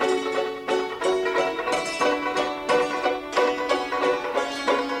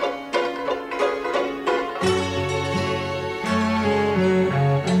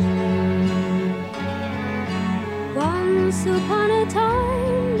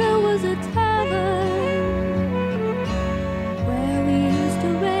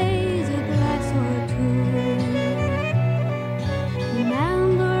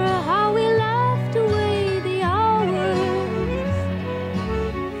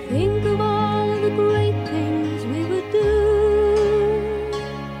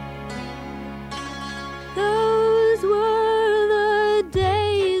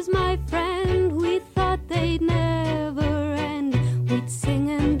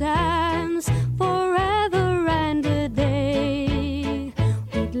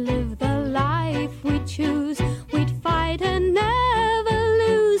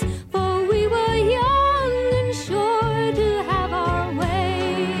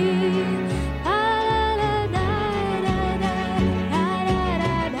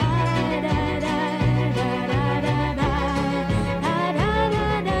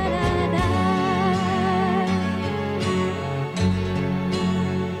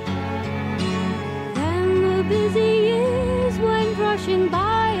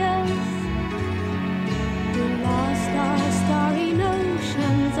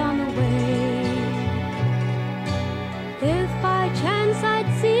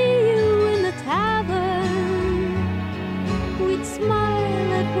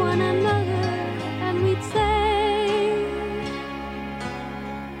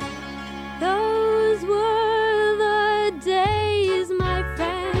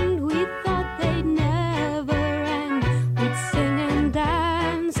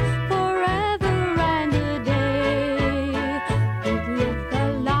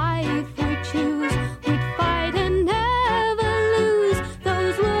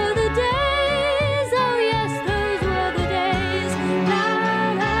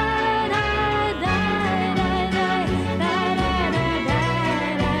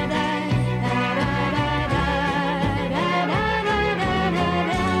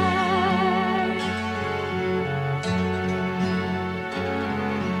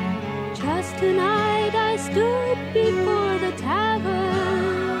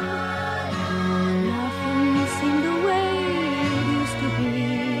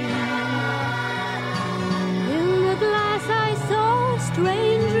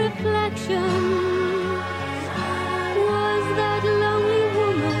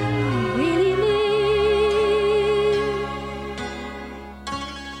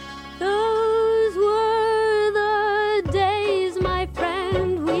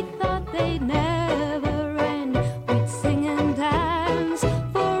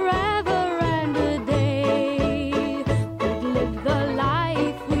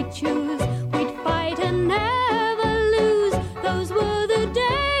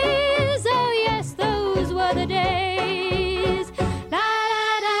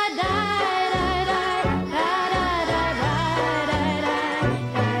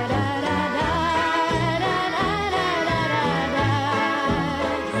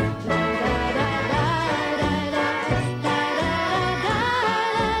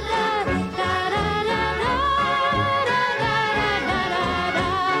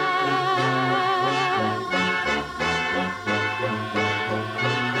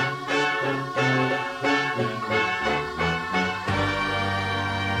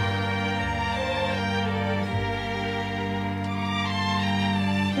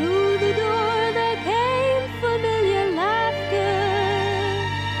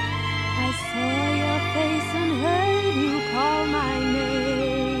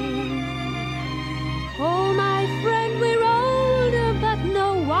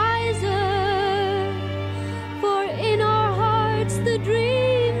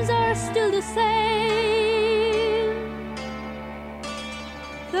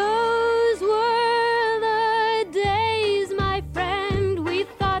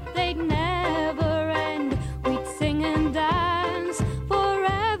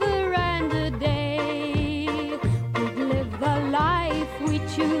 if we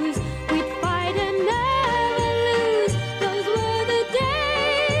choose, we'd fight and never lose. Those were the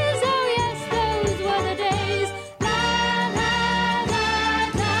days, oh yes, those were the days. La la la la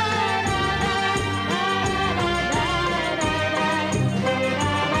la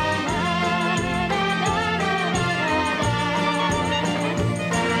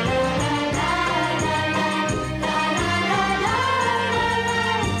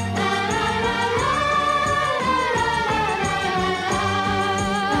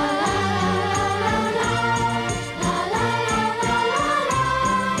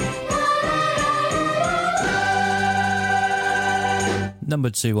Number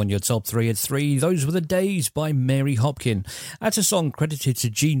 2 on your top 3 at 3, Those Were the Days by Mary Hopkin. That's a song credited to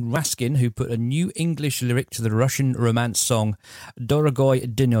Gene Raskin, who put a new English lyric to the Russian romance song Dorogoy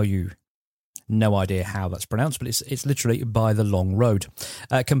Dinoyu. No idea how that's pronounced, but it's literally By the Long Road.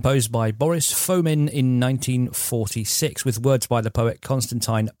 Composed by Boris Fomin in 1946, with words by the poet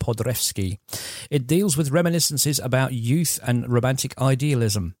Konstantin Podrevsky. It deals with reminiscences about youth and romantic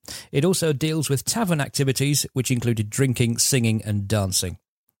idealism. It also deals with tavern activities, which included drinking, singing and dancing.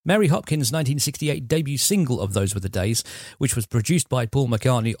 Mary Hopkin's 1968 debut single of Those Were the Days, which was produced by Paul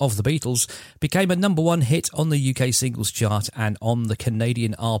McCartney of The Beatles, became a number 1 hit on the UK singles chart and on the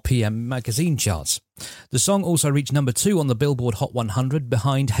Canadian RPM magazine charts. The song also reached number 2 on the Billboard Hot 100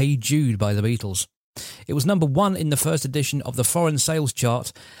 behind Hey Jude by The Beatles. It was number 1 in the first edition of the foreign sales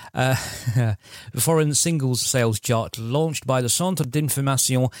chart, the foreign singles sales chart launched by the Centre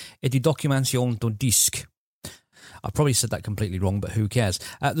d'Information et de Documentation du Disque. I probably said that completely wrong, but who cares?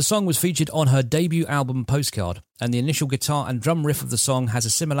 The song was featured on her debut album Postcard, and the initial guitar and drum riff of the song has a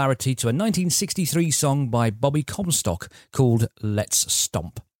similarity to a 1963 song by Bobby Comstock called Let's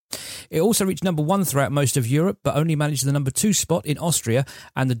Stomp. It also reached number 1 throughout most of Europe, but only managed the number 2 spot in Austria,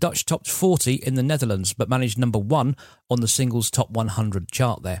 and the Dutch topped 40 in the Netherlands, but managed number 1 on the singles top 100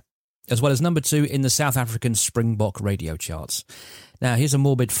 chart there, as well as number 2 in the South African Springbok radio charts. Now, here's a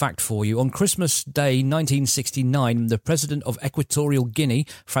morbid fact for you. On Christmas Day 1969, the president of Equatorial Guinea,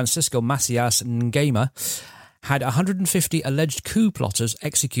 Francisco Macias Nguema, had 150 alleged coup plotters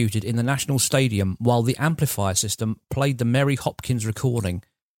executed in the National Stadium while the amplifier system played the Mary Hopkins recording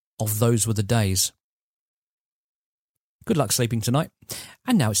of Those Were the Days. Good luck sleeping tonight.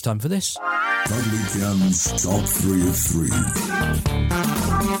 And now it's time for this. Dudley Ken's Top 3 of 3.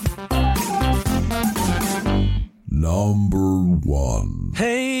 Number 1.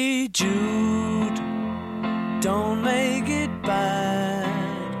 Hey Jude, don't make it bad.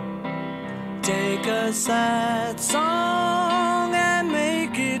 Take a sad song and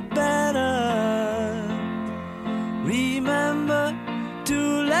make it better. Remember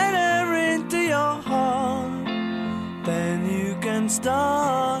to let her into your heart. Then you can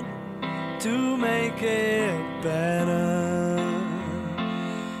start to make it better.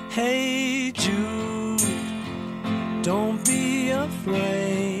 Hey Jude, don't be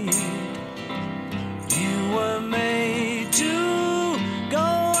afraid. You were made to go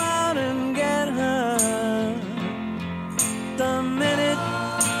out and get her. The minute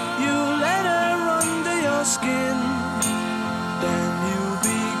you let her under your skin, then you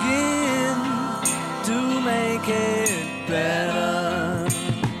begin to make it better.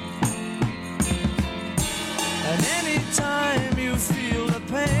 And anytime you feel the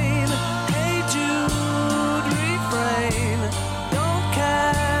pain, hey Jude, refrain. Don't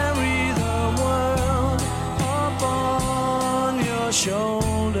carry the world upon your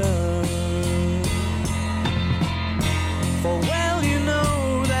shoulder. For well you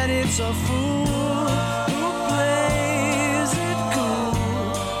know that it's a fool who plays it cool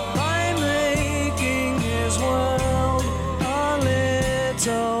by making his world a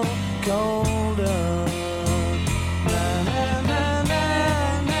little colder.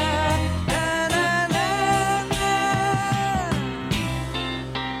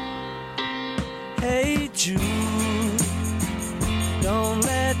 Hey Jude, don't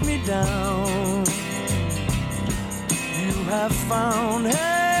let me down. You have found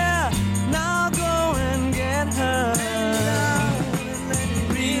her, now go and get her.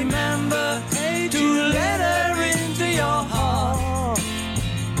 Remember to let her into your heart.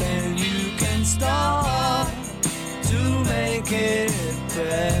 Then you can start to make it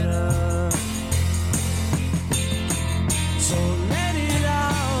better. So let it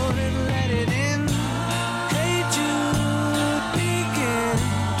out and let it in. Hey Jude, begin.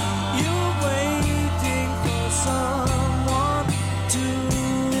 You're waiting for someone to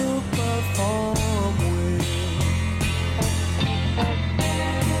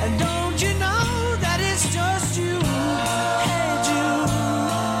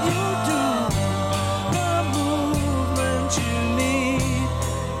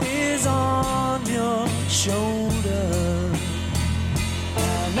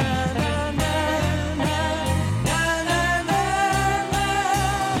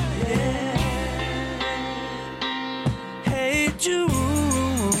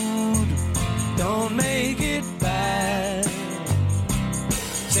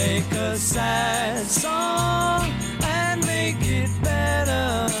sad song and make it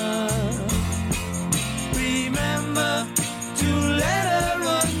better. Remember to let her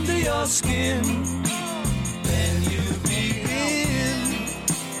under your skin. Then you begin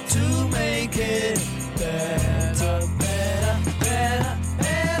to make it better, better, better,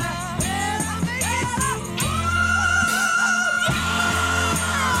 better, better, make it better.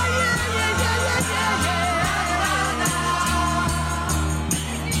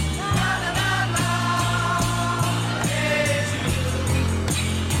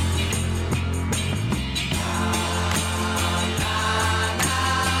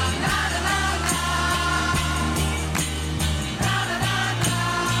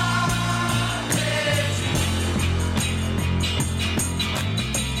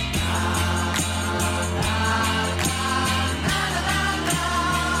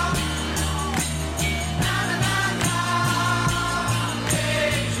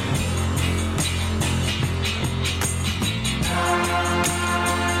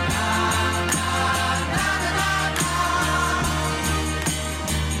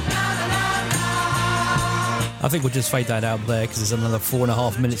 I think we'll just fade that out there because there's another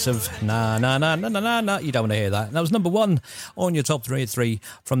 4.5 minutes of nah, nah, nah, nah, nah, nah, nah. You don't want to hear that. And that was number one on your top 3 at 3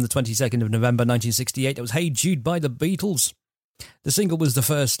 from the 22nd of November 1968. It was Hey Jude by the Beatles. The single was the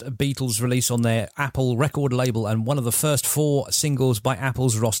first Beatles release on their Apple record label and one of the first 4 singles by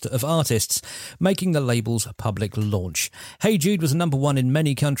Apple's roster of artists, making the label's public launch. Hey Jude was number 1 in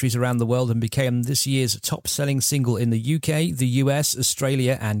many countries around the world and became this year's top-selling single in the UK, the US,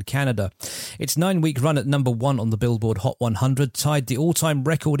 Australia and Canada. Its 9-week run at number 1 on the Billboard Hot 100 tied the all-time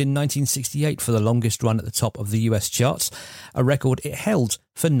record in 1968 for the longest run at the top of the US charts, a record it held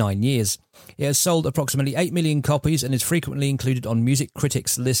for 9 years. It has sold approximately 8 million copies and is frequently included on music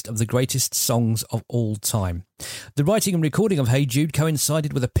critics' list of the greatest songs of all time. The writing and recording of Hey Jude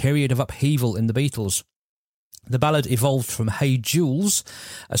coincided with a period of upheaval in the Beatles. The ballad evolved from Hey Jules,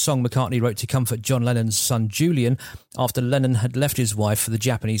 a song McCartney wrote to comfort John Lennon's son Julian after Lennon had left his wife for the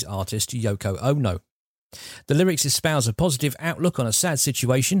Japanese artist Yoko Ono. The lyrics espouse a positive outlook on a sad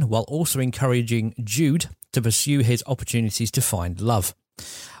situation while also encouraging Jude to pursue his opportunities to find love.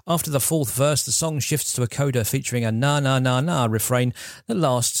 After the 4th verse, the song shifts to a coda featuring a na-na-na-na refrain that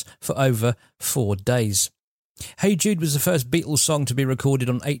lasts for over 4 days. Hey Jude was the first Beatles song to be recorded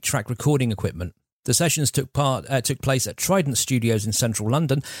on 8-track recording equipment. The sessions took place at Trident Studios in central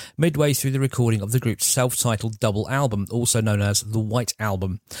London, midway through the recording of the group's self-titled double album, also known as The White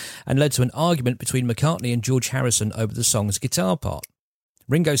Album, and led to an argument between McCartney and George Harrison over the song's guitar part.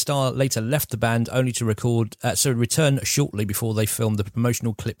 Ringo Starr later left the band only to return shortly before they filmed the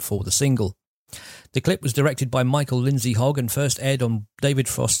promotional clip for the single. The clip was directed by Michael Lindsay Hogg and first aired on David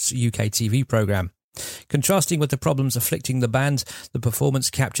Frost's UK TV programme. Contrasting with the problems afflicting the band, the performance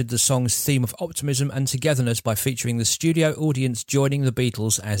captured the song's theme of optimism and togetherness by featuring the studio audience joining the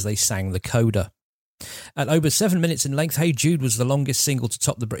Beatles as they sang the coda. At over 7 minutes in length, Hey Jude was the longest single to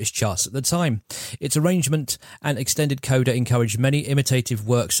top the British charts at the time. Its arrangement and extended coda encouraged many imitative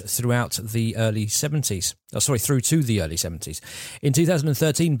works through to the early 70s. In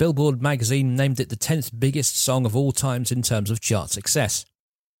 2013, Billboard magazine named it the 10th biggest song of all times in terms of chart success.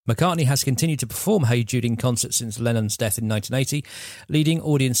 McCartney has continued to perform Hey Jude in concert since Lennon's death in 1980, leading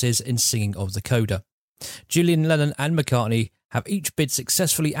audiences in singing of the coda. Julian Lennon and McCartney have each bid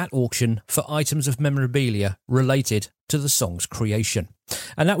successfully at auction for items of memorabilia related to the song's creation.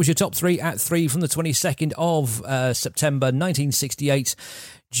 And that was your top 3 at 3 from the 22nd of September 1968.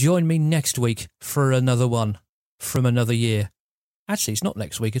 Join me next week for another one from another year. Actually, it's not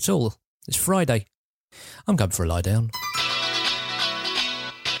next week at all. It's Friday. I'm going for a lie down.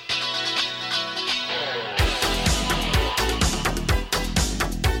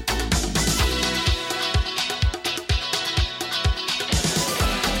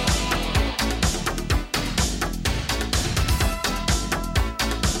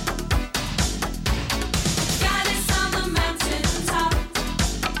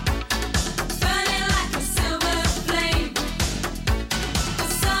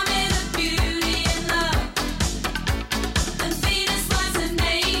 Beauty and love.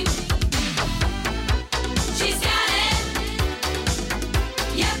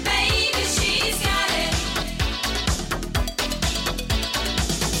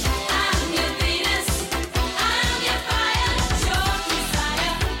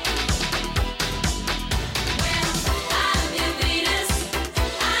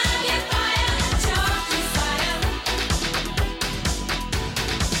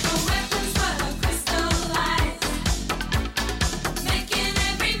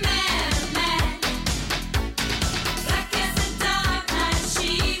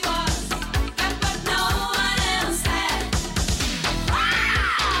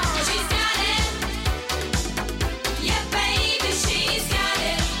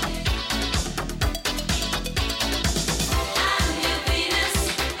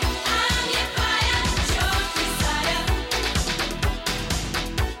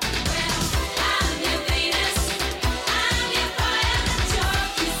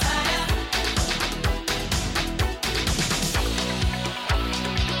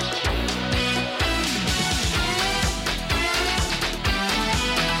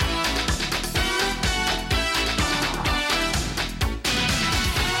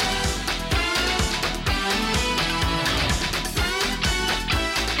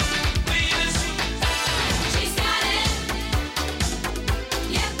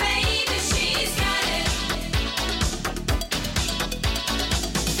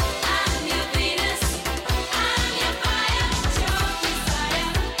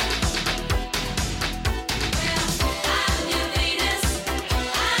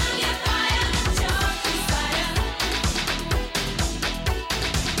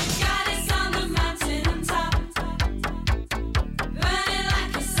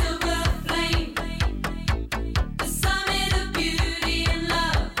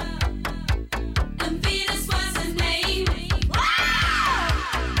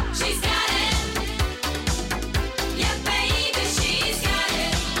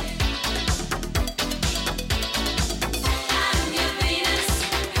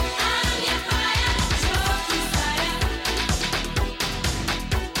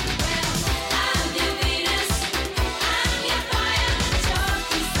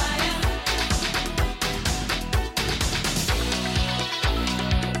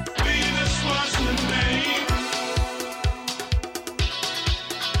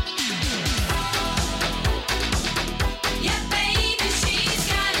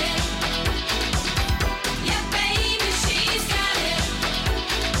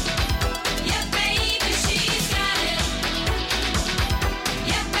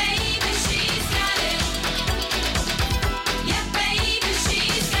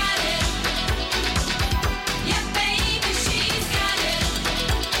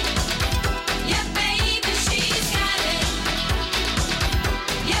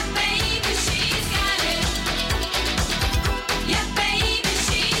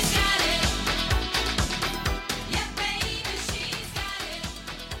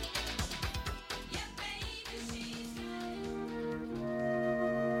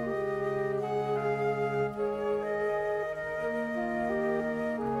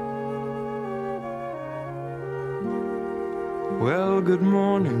 Well, good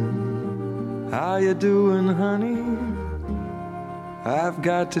morning. How you doing, honey? I've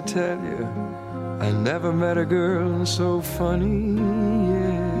got to tell you, I never met a girl so funny,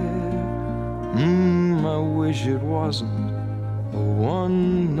 yeah. I wish it wasn't a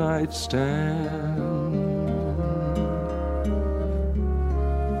one-night stand.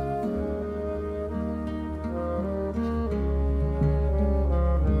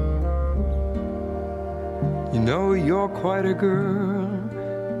 You know you're quite a girl,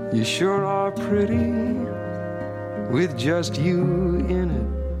 you sure are pretty. With just you in it,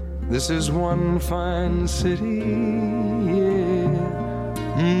 this is one fine city, yeah.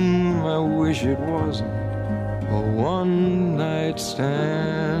 I wish it wasn't a one-night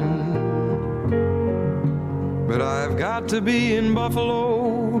stand. But I've got to be in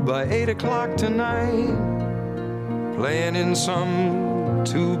Buffalo by 8 o'clock tonight, playing in some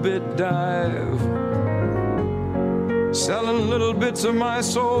two-bit dive, selling little bits of my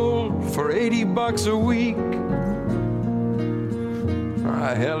soul for $80 a week.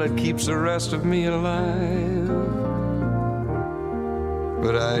 Hell, it keeps the rest of me alive.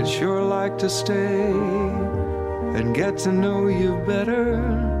 But I'd sure like to stay and get to know you better.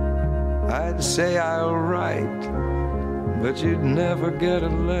 I'd say I'll write, but you'd never get a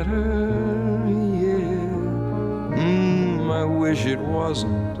letter, yeah. I wish it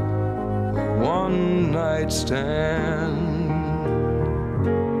wasn't a one-night stand.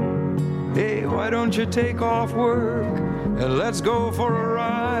 Hey, why don't you take off work and let's go for a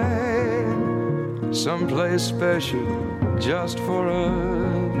ride, someplace special just for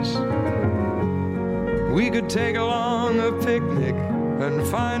us. We could take along a picnic and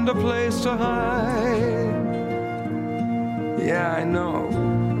find a place to hide. Yeah, I know,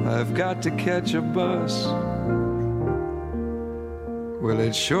 I've got to catch a bus. Well,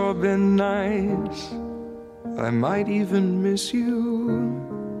 it's sure been nice, I might even miss you.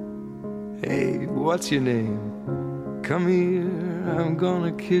 Hey, what's your name? Come here, I'm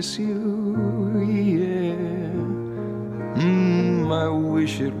gonna kiss you, yeah. I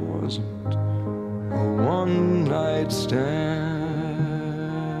wish it wasn't a one-night stand.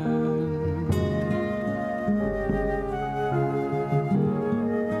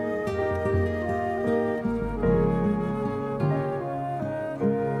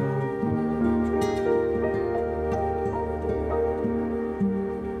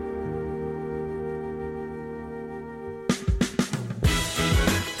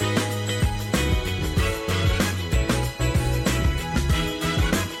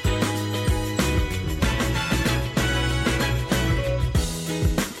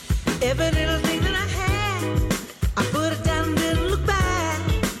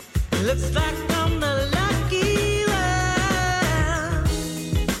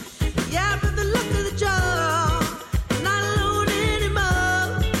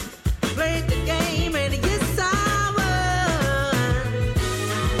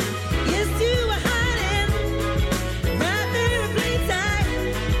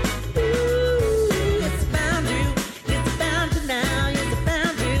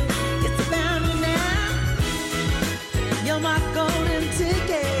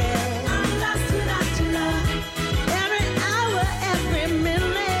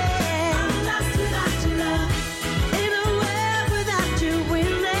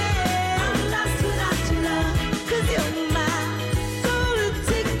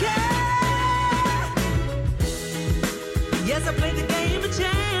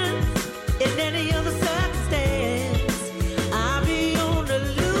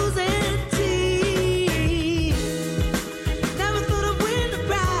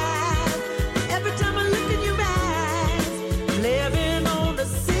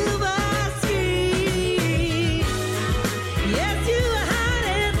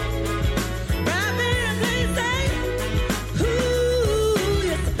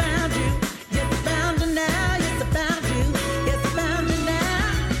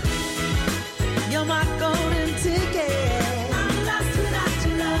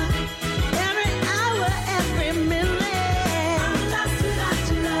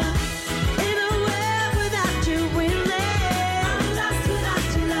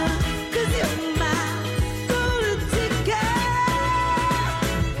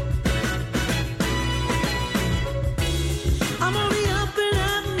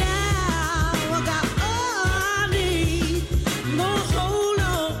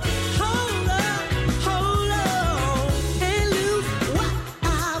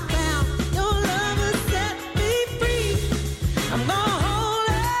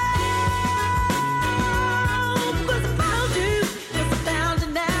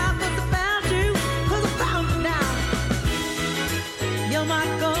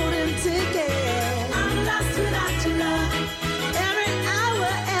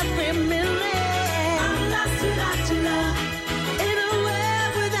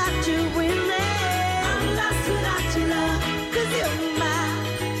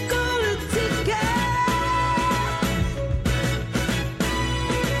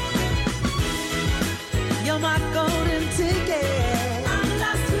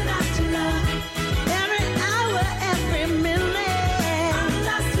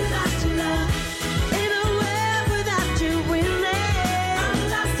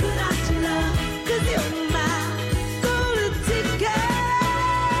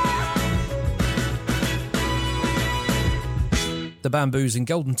 The Bamboos and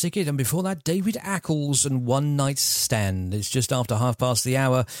Golden Ticket, and before that, David Ackles and One Night Stand. It's just after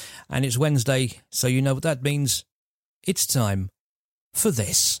hour, and it's Wednesday, so you know what that means. It's time for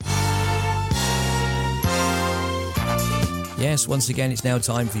this. Yes, once again, it's now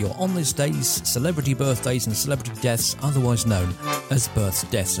time for your On This Day's celebrity birthdays and celebrity deaths, otherwise known as births,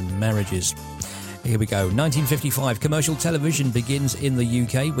 deaths and marriages. Here we go. 1955, commercial television begins in the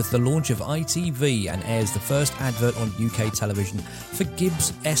UK with the launch of ITV and airs the first advert on UK television for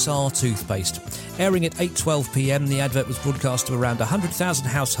Gibbs SR toothpaste. Airing at 8:12 p.m, the advert was broadcast to around 100,000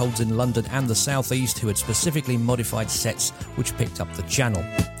 households in London and the South East who had specifically modified sets which picked up the channel.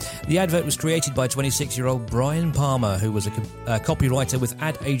 The advert was created by 26-year-old Brian Palmer, who was a copywriter with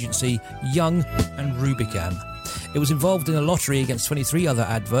ad agency Young and Rubicam. It was involved in a lottery against 23 other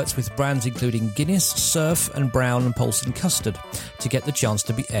adverts with brands including Guinness, Surf and Brown and Paulson Custard to get the chance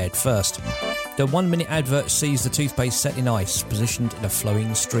to be aired first. The 1-minute advert sees the toothpaste set in ice, positioned in a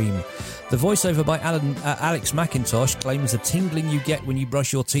flowing stream. The voiceover by Alex McIntosh claims the tingling you get when you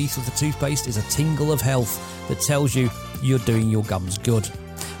brush your teeth with the toothpaste is a tingle of health that tells you you're doing your gums good.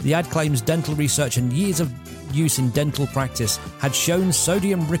 The ad claims dental research and years of use in dental practice had shown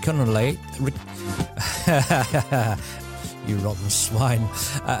sodium ricinoleate... you rotten swine.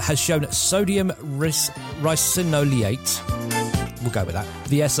 Has shown sodium ricinoleate... We'll go with that.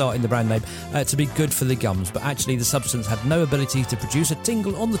 The SR in the brand name to be good for the gums, but actually the substance had no ability to produce a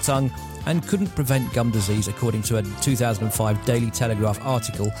tingle on the tongue and couldn't prevent gum disease, according to a 2005 Daily Telegraph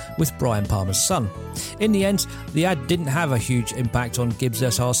article with Brian Palmer's son. In the end, the ad didn't have a huge impact on Gibbs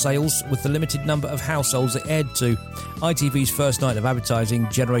SR sales, with the limited number of households it aired to. ITV's first night of advertising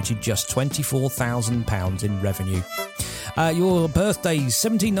generated just £24,000 in revenue. Your birthdays,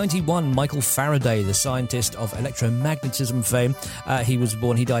 1791, Michael Faraday, the scientist of electromagnetism fame. He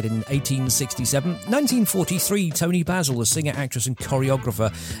died in 1867. 1943, Toni Basil, the singer, actress and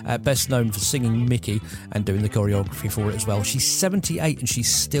choreographer, best known for singing Mickey and doing the choreography for it as well. She's 78 and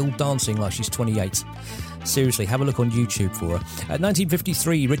she's still dancing like she's 28. Seriously, have a look on YouTube for her.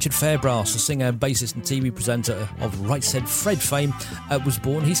 1953, Richard Fairbrass, the singer, bassist and TV presenter of Right Said Fred fame, was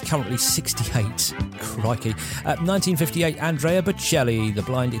born. He's currently 68. Crikey. 1958, Andrea Bocelli, the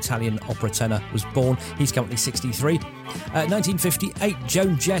blind Italian opera tenor, was born. He's currently 63. 1958,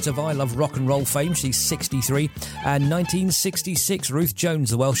 Joan Jett of I Love Rock and Roll fame, she's 63. And 1966, Ruth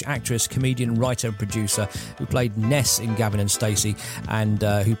Jones, the Welsh actress, comedian, writer and producer, who played Ness in Gavin and Stacey and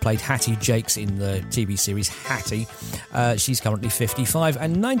who played Hattie Jakes in the TV series Hattie. She's currently 55.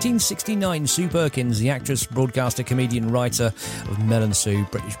 And 1969, Sue Perkins, the actress, broadcaster, comedian, writer of Mel and Sue,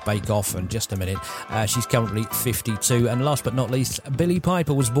 British Bake Off, and just a minute, she's currently 52. And last but not least, Billie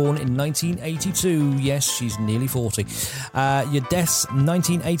Piper was born in 1982. Yes, she's nearly 40. Your deaths,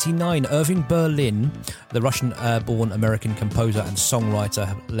 1989, Irving Berlin, the Russian-born American composer and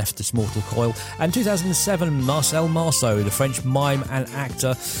songwriter, left this mortal coil. And 2007, Marcel Marceau, the French mime and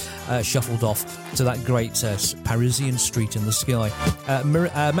actor, shuffled off to that great Parisian street in the sky.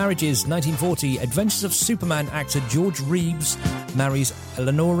 Marriages, 1940, Adventures of Superman actor George Reeves marries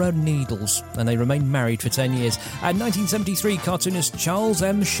Eleonora Needles, and they remained married for 10 years. And 1973, cartoonist Charles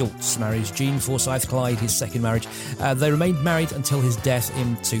M. Schultz marries Jean Forsyth Clyde, his second marriage. They remained married until his death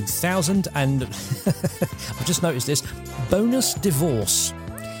in 2000, and I've just noticed this, bonus divorce.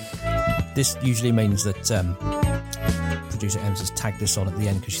 This usually means that producer Ems has tagged this on at the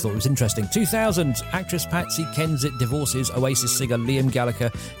end because she thought it was interesting. 2000, actress Patsy Kensit divorces Oasis singer Liam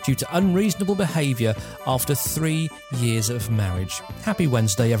Gallagher due to unreasonable behaviour after 3 years of marriage. Happy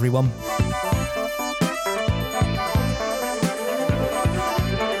Wednesday, everyone.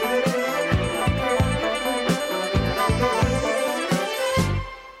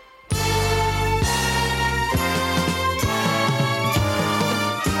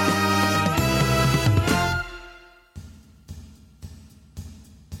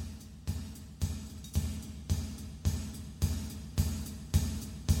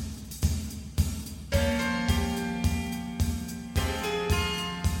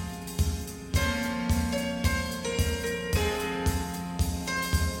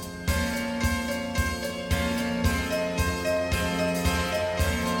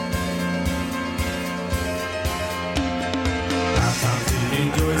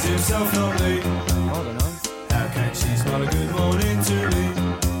 Himself normally. How can she smile a good morning to me?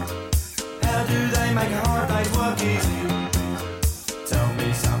 How do they make a hard day's work easy? Tell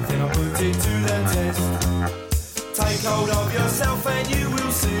me something, I'll put it to the test. Take hold of yourself and you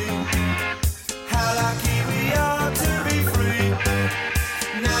will see how lucky we are to be free.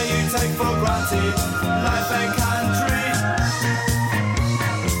 Now you take for granted life and country.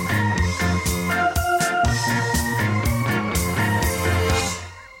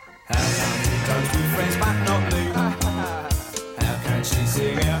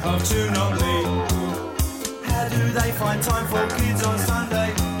 sing out of tune on me. How do they find time for kids on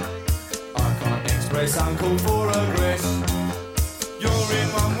Sunday? I can't express uncalled for address. You're in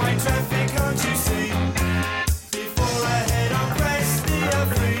one-way traffic, can't you see? Before I head on press the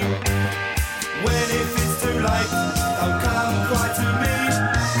free. When if it's too late, don't come cry to me.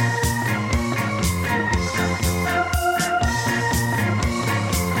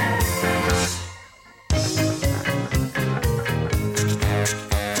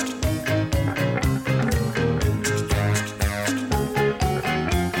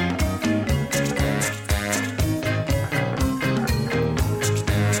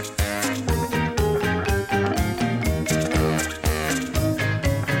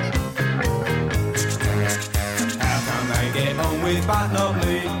 But not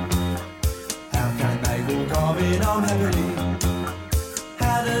me. How can they walk on in unhappily?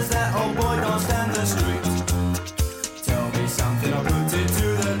 How does that old boy dance down the street? Tell me something, I'll put it to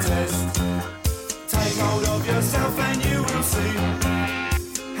the test. Take hold of yourself and you will see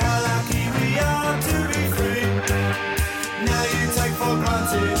how lucky we are to be free. Now you take for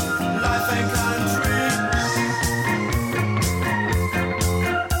granted life and country.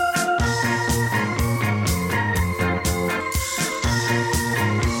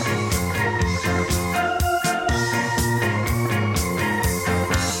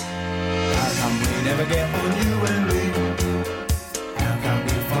 Get on you and me. How can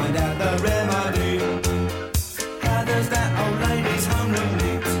we find out the remedy? How does that old lady's home look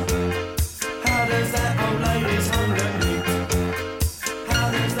neat? How does that old lady's home look neat? How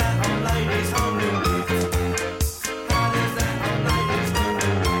does that old lady's home look neat? How does that old lady's home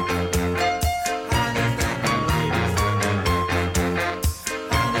look neat? How does that old lady's home look neat?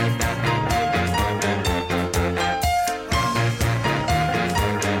 How does that old lady's home look neat?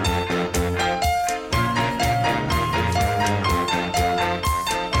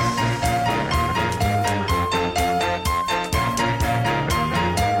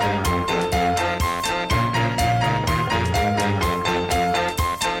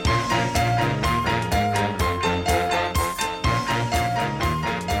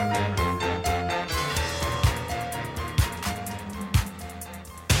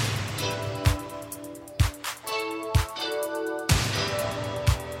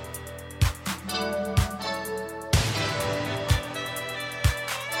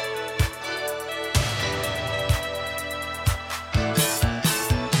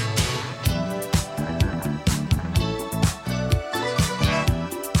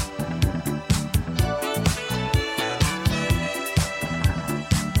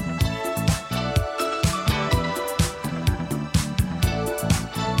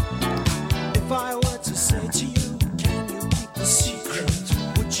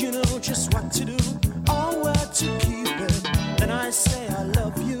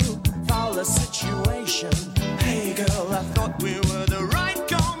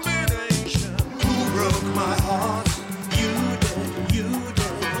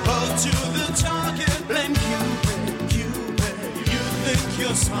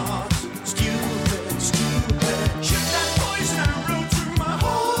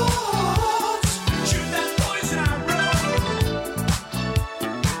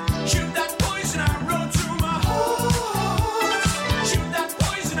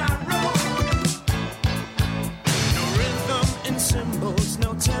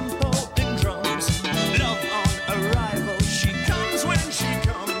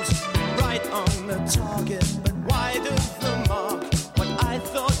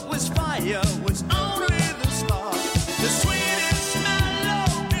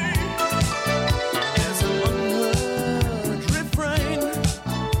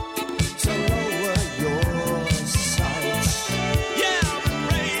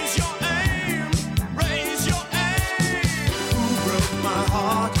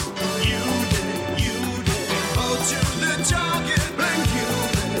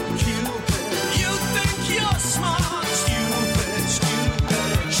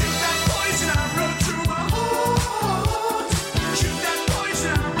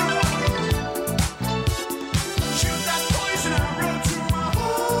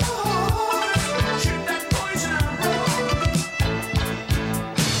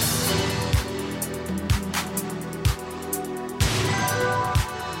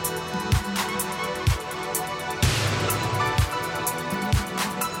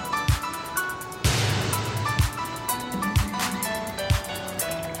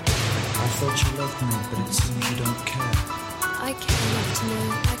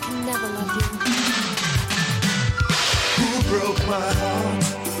 broke my heart.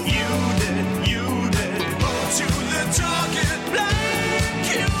 You did. To the target, blind.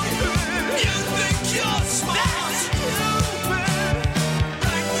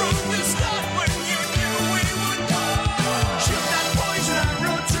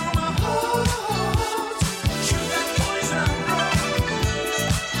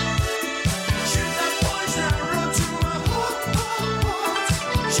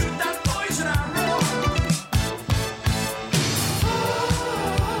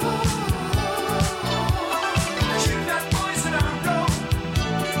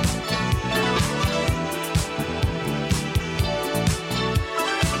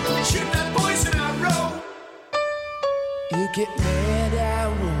 get mad, I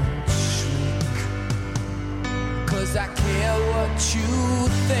won't shrink, 'cause I care what you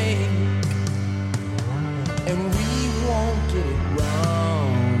think, and we won't get it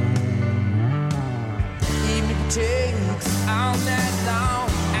wrong. Even if it takes all night long,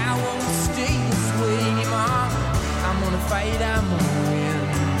 I won't stay this way anymore. I'm gonna fight, I'm gonna win.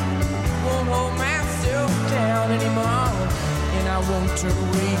 Won't hold myself down anymore, and I won't turn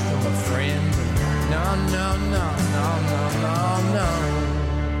away from a friend. No, no, no, no, no, no, no.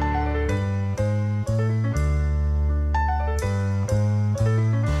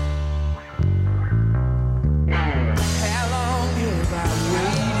 How long have I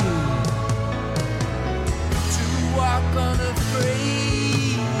waited to walk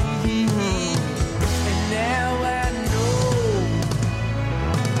unafraid? And now I know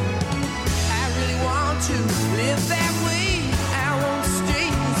I really want to live that way. I won't stay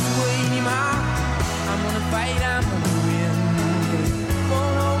this way anymore. I'm gonna fight, I'm gonna win.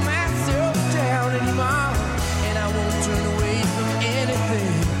 Won't hold myself down anymore, and I won't turn away from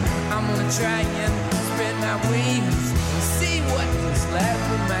anything. I'm gonna try and spread my wings and see what this life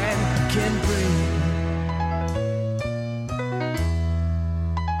of mine can bring.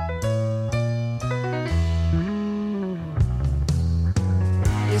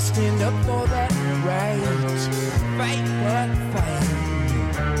 You stand up for that right, fight what fight,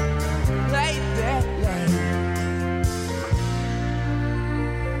 light that light.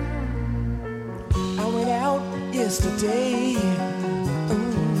 I went out yesterday,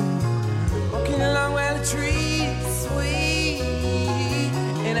 walking along where the trees sway,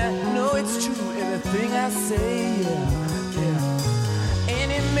 and I know it's true, everything I say, yeah.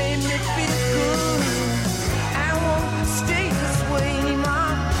 And it made me feel good. I won't stay this way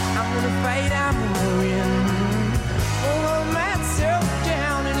anymore. I'm gonna fight, I'm gonna win. Won't hold myself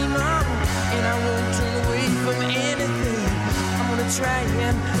down anymore, and I won't turn away from anything. I'm gonna try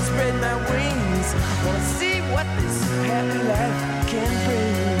and spread my wings. Wanna see what this happy life can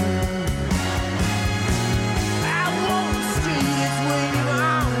bring. I won't stay this way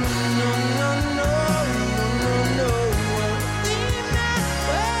anymore. No, no, no, no, no, no. Leave that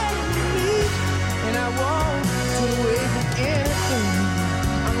way to me, and I won't turn away from anything.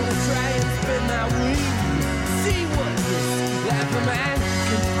 I'm gonna try and spread my wings, see what this life of mine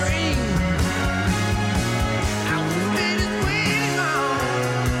can bring. I won't stay this way anymore.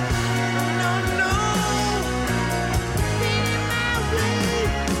 No, no. Leave my way.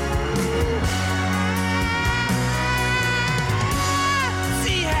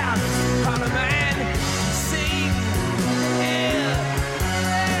 See how this heart of mine sings. Yeah.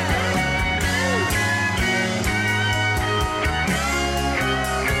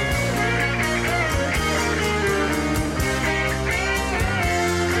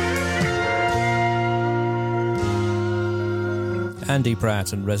 Andy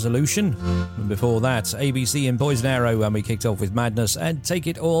Pratt and Resolution. And before that, ABC and Poison Arrow, and we kicked off with Madness and Take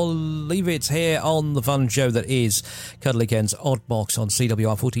It or Leave It here on the fun show that is Cuddly Ken's Odd Box on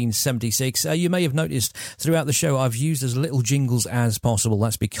CWR 1476. You may have noticed throughout the show I've used as little jingles as possible.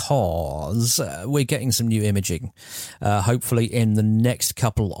 That's because we're getting some new imaging, hopefully in the next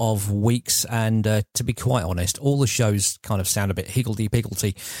couple of weeks. And to be quite honest, all the shows kind of sound a bit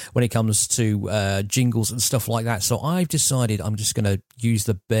higgledy-piggledy when it comes to jingles and stuff like that. So I've decided I'm just going to use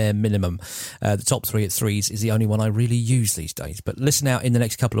the bare minimum. The top 3 at 3s is the only one I really use these days. But listen out, in the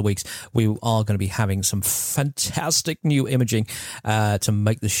next couple of weeks, we are going to be having some fantastic new imaging to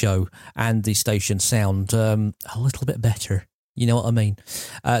make the show and the station sound a little bit better. You know what I mean?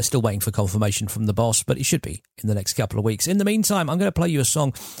 Still waiting for confirmation from the boss, but it should be in the next couple of weeks. In the meantime, I'm going to play you a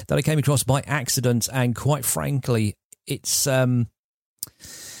song that I came across by accident, and quite frankly, it's... how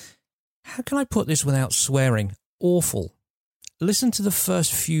can I put this without swearing? Awful. Listen to the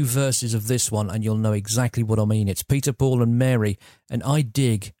first few verses of this one and you'll know exactly what I mean. It's Peter, Paul and Mary, and I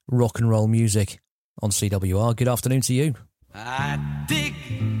dig rock and roll music on CWR. Good afternoon to you. I dig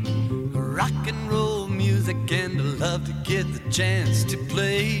rock and roll music and I love to get the chance to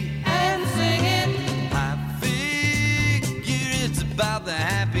play and sing it. I figure it's about the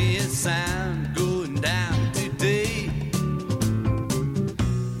happiest sound going down today.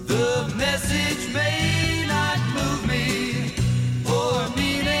 The message may not move me or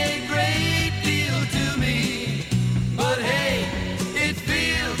mean a great deal to me, but hey, it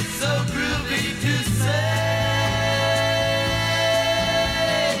feels so groovy to say.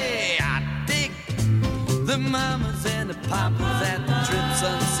 I dig the mamas and the papas at the Trip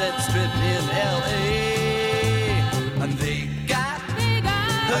Sunset Strip in L.A. And they got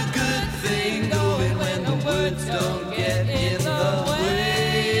a good thing going when the words don't get in the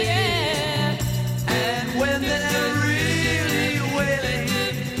way. And when they're really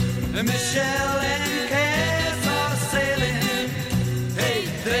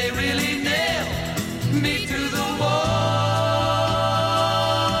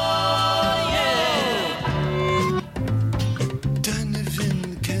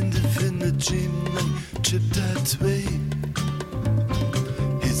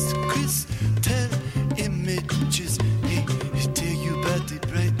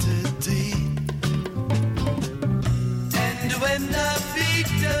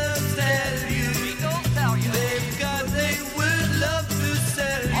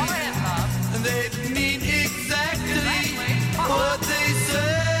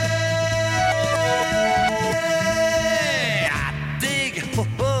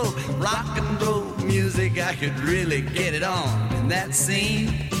could really get it on in that scene.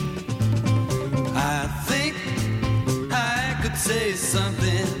 I think I could say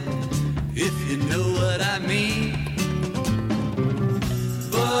something if you know what I mean.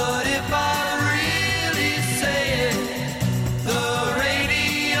 But if I really say it, the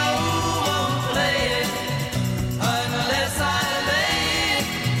radio won't play it unless I lay it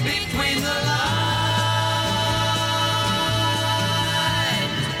between the lines.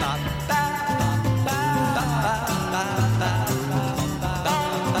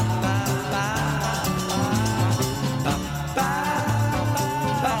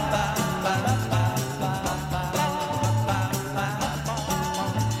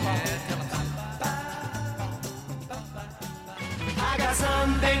 I got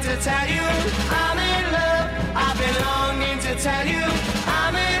something to tell you. I'm in love. I've been longing to tell you.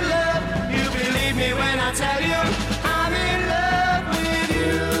 I'm in love. You believe me when I tell you. I'm in love with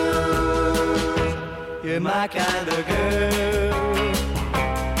you. You're my kind of girl.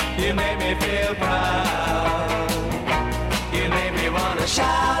 You make me feel proud. You make me wanna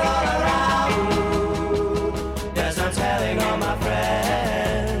shout all around. Yes, I'm telling all my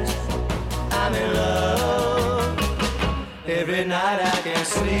friends I'm in love. Every night I can't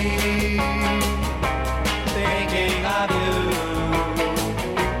sleep thinking of you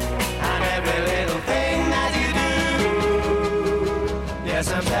and every little thing that you do. Yes,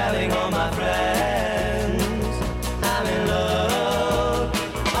 I'm telling all my friends I'm in love.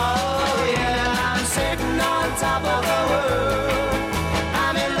 Oh yeah, I'm sitting on top of the world.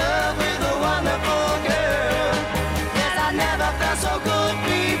 I'm in love with a wonderful girl. Yes, I never felt so good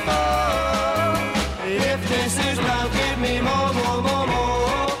before. If this is love, give me more, more, more, more.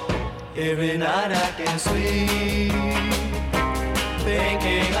 Every night I can sleep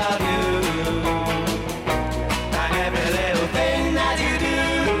thinking of you and every little thing that you do.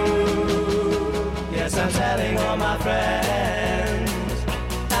 Yes, I'm telling all my friends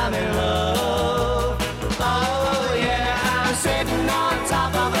I'm in love. Oh yeah, I'm sitting on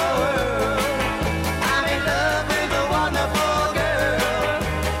top of the world. I'm in love with a wonderful girl,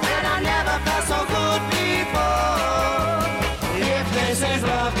 and I never felt so good before. If this is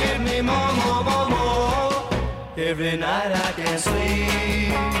love, give me more, more, more, more. Every night I can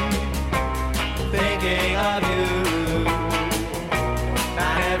sleep thinking of you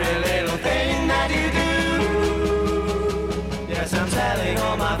and every little thing that you do. Yes, I'm telling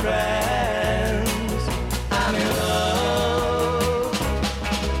all my friends I'm in love.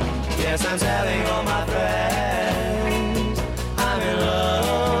 Yes, I'm telling all my friends I'm in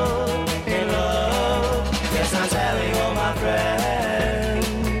love, in love. Yes, I'm telling all my friends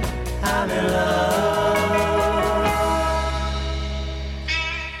I'm in love.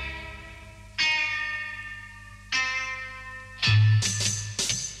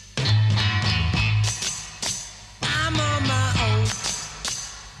 I'm on my own,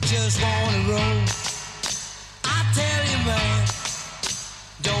 just wanna roll. I tell you, man,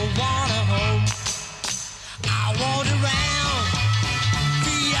 don't want a home. I want around,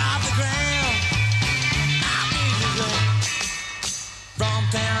 feet off the ground. I need to go from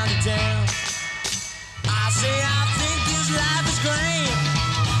town to town. I say I think this life is grand.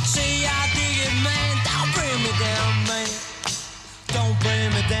 Say I dig it, man. Don't bring me down, man. Don't bring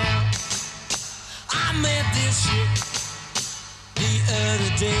me down. I met this shit the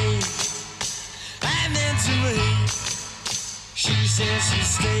other day, and then to me, she said she'd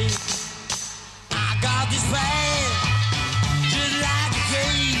stay. I got this plan, just like a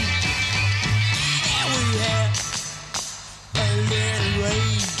cave, and we had a little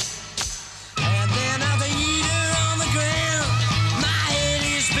rain, and then I laid her on the ground. My head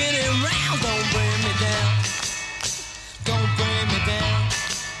is spinning round. Don't bring me down. Don't bring me down.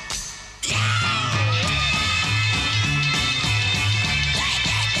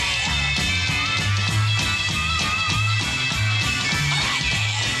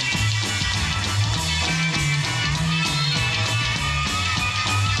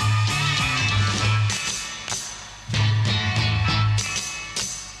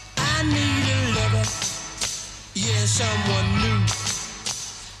 I need a lover, yeah, someone new.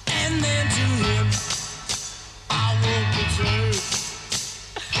 And then to him, I won't return.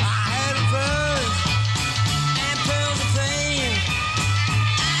 I had a first and pearls of fame.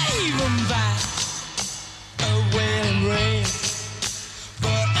 I even buy a wedding ring.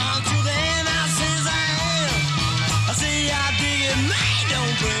 But until then, I says I am. I say I dig it, man,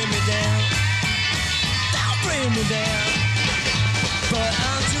 don't bring me down. Don't bring me down. But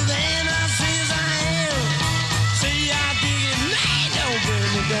until then, I says I am. Say I dig it, man, don't bring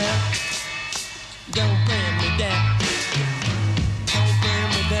me down.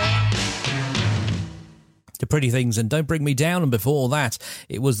 Pretty Things and Don't Bring Me Down, and before that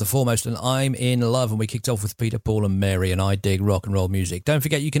it was The Foremost and I'm in Love, and we kicked off with Peter, Paul and Mary and I Dig Rock and Roll Music. Don't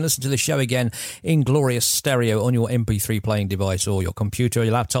forget you can listen to the show again in glorious stereo on your MP3 playing device or your computer,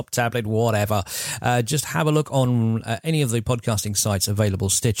 your laptop, tablet, whatever. Just have a look on any of the podcasting sites available,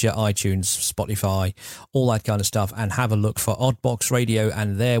 Stitcher, iTunes, Spotify, all that kind of stuff, and have a look for Oddbox Radio,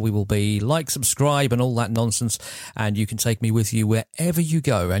 and there we will be. Like, subscribe and all that nonsense, and you can take me with you wherever you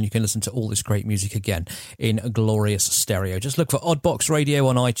go, and you can listen to all this great music again in glorious stereo. Just look for Oddbox Radio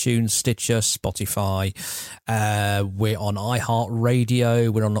on iTunes, Stitcher, Spotify. We're on iHeartRadio,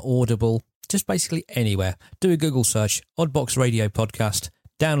 we're on Audible, just basically anywhere. Do a Google search, Oddbox Radio Podcast,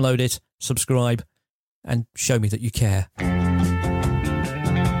 download it, subscribe, and show me that you care.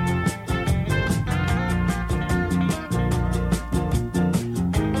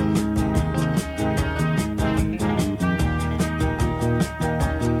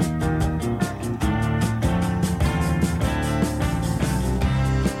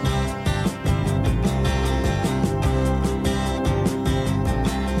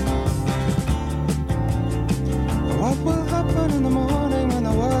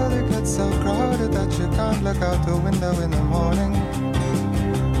 Look out the window in the morning.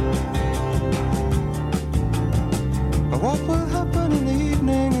 What will happen in the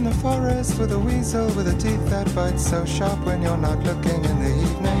evening in the forest with a weasel with a teeth that bite so sharp when you're not looking in the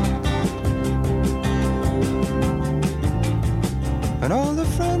evening? And all the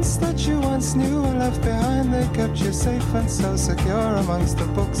friends that you once knew and left behind, they kept you safe and so secure amongst the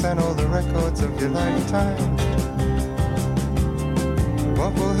books and all the records of your lifetime.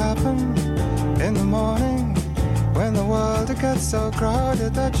 What will happen in the morning when the world gets so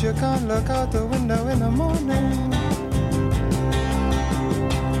crowded that you can't look out the window in the morning?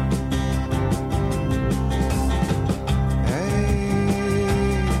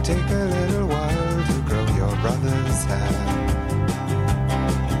 Hey, take a little while to grow your brother's hair.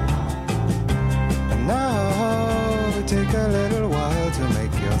 And now take a little while to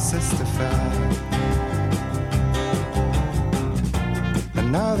make your sister fair.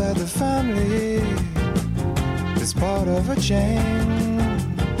 Now that the family is part of a chain,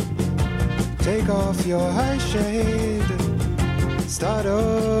 take off your high shade, start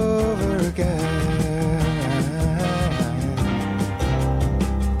over again.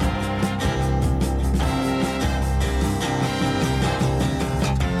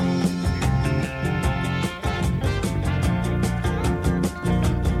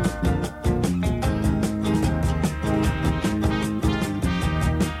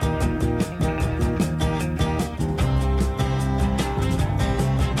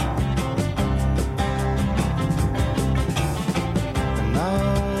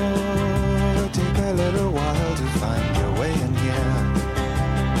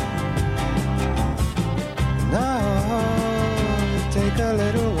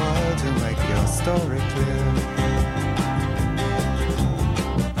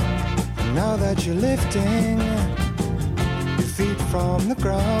 You're lifting your feet from the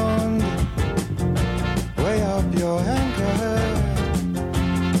ground, way up your anchor,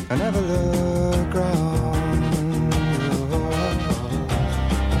 and never look round.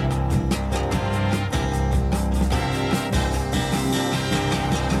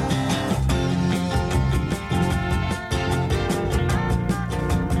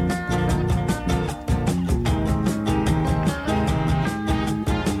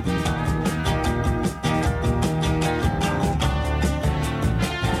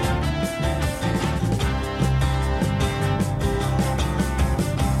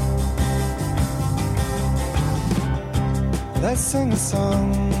 Let's sing a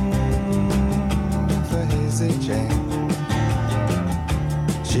song for Hazy Jane.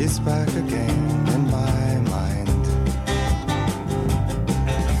 She's back again in my mind.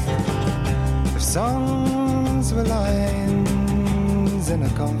 If songs were lines in a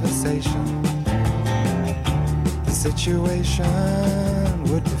conversation, the situation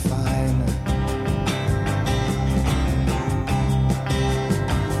would be fine.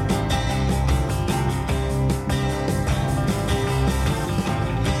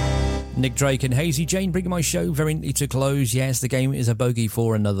 Nick Drake and Hazy Jane bringing my show very neatly to close. Yes, the game is a bogey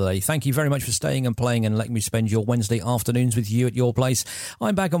for another day. Thank you very much for staying and playing and letting me spend your Wednesday afternoons with you at your place.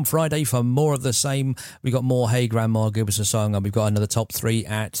 I'm back on Friday for more of the same. We've got more Hey Grandma, Give Us a Song, and we've got another top 3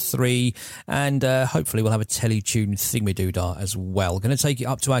 at 3. And hopefully we'll have a Teletune thingy-doo-dah as well. Going to take you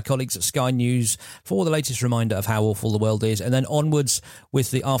up to our colleagues at Sky News for the latest reminder of how awful the world is. And then onwards with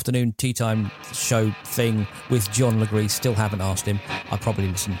the afternoon tea time show thing with John Legree. Still haven't asked him. I'll probably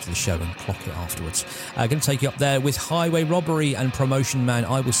listen to the show and and clock it afterwards. Going to take you up there with Highway Robbery and Promotion Man.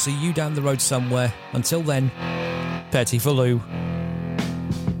 I will see you down the road somewhere. Until then, Petty for Lou.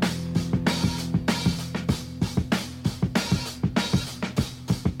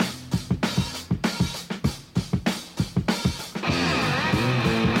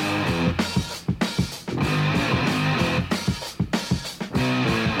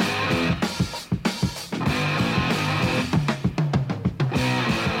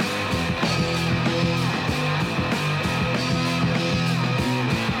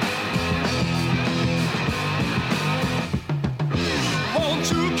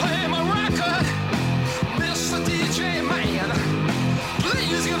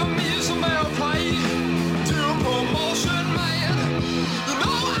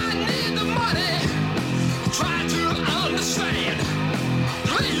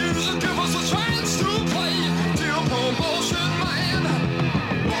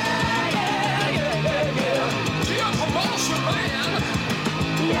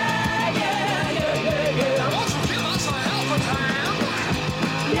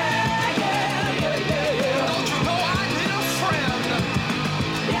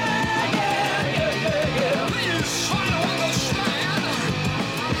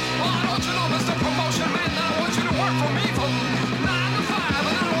 Promotion man, I want you to work for me for 9 to 5,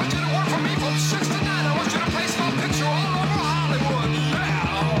 and I want you to work for me for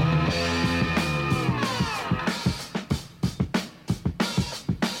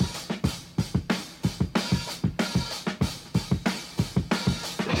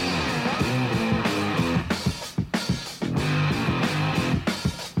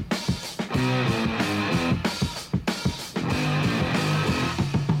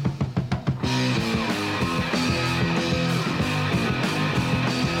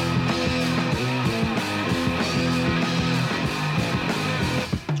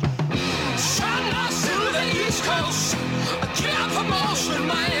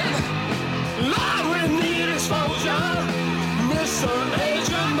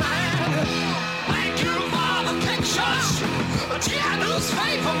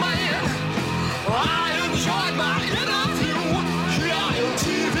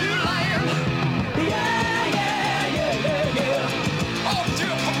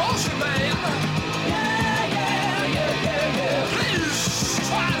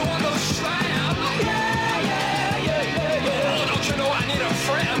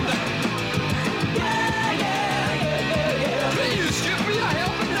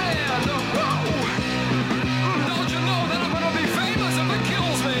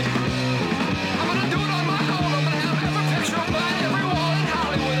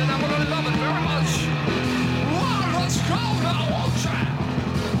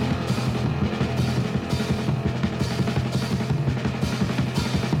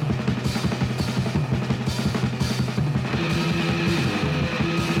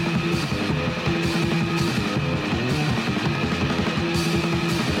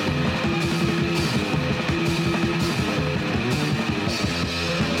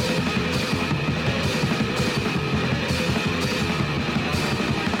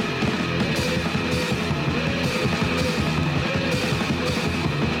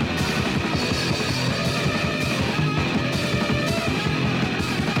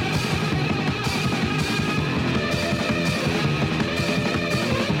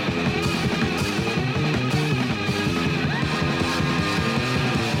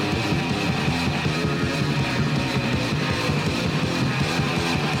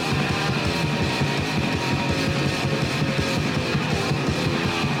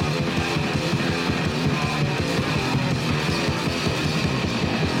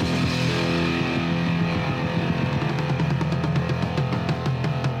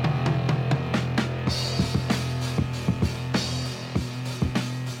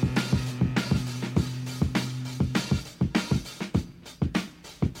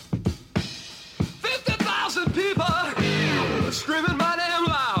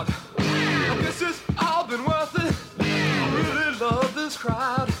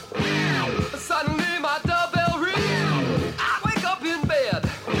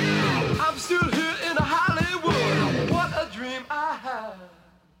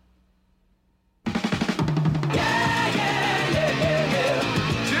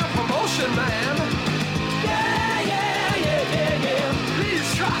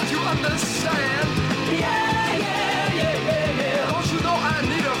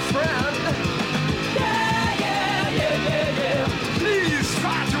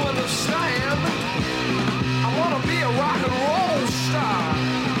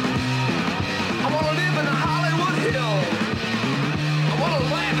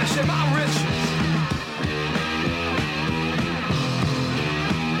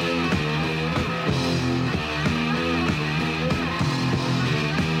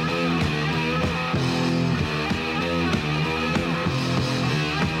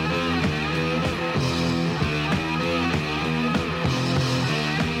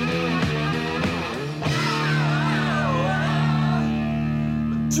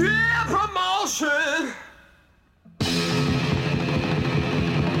cheer from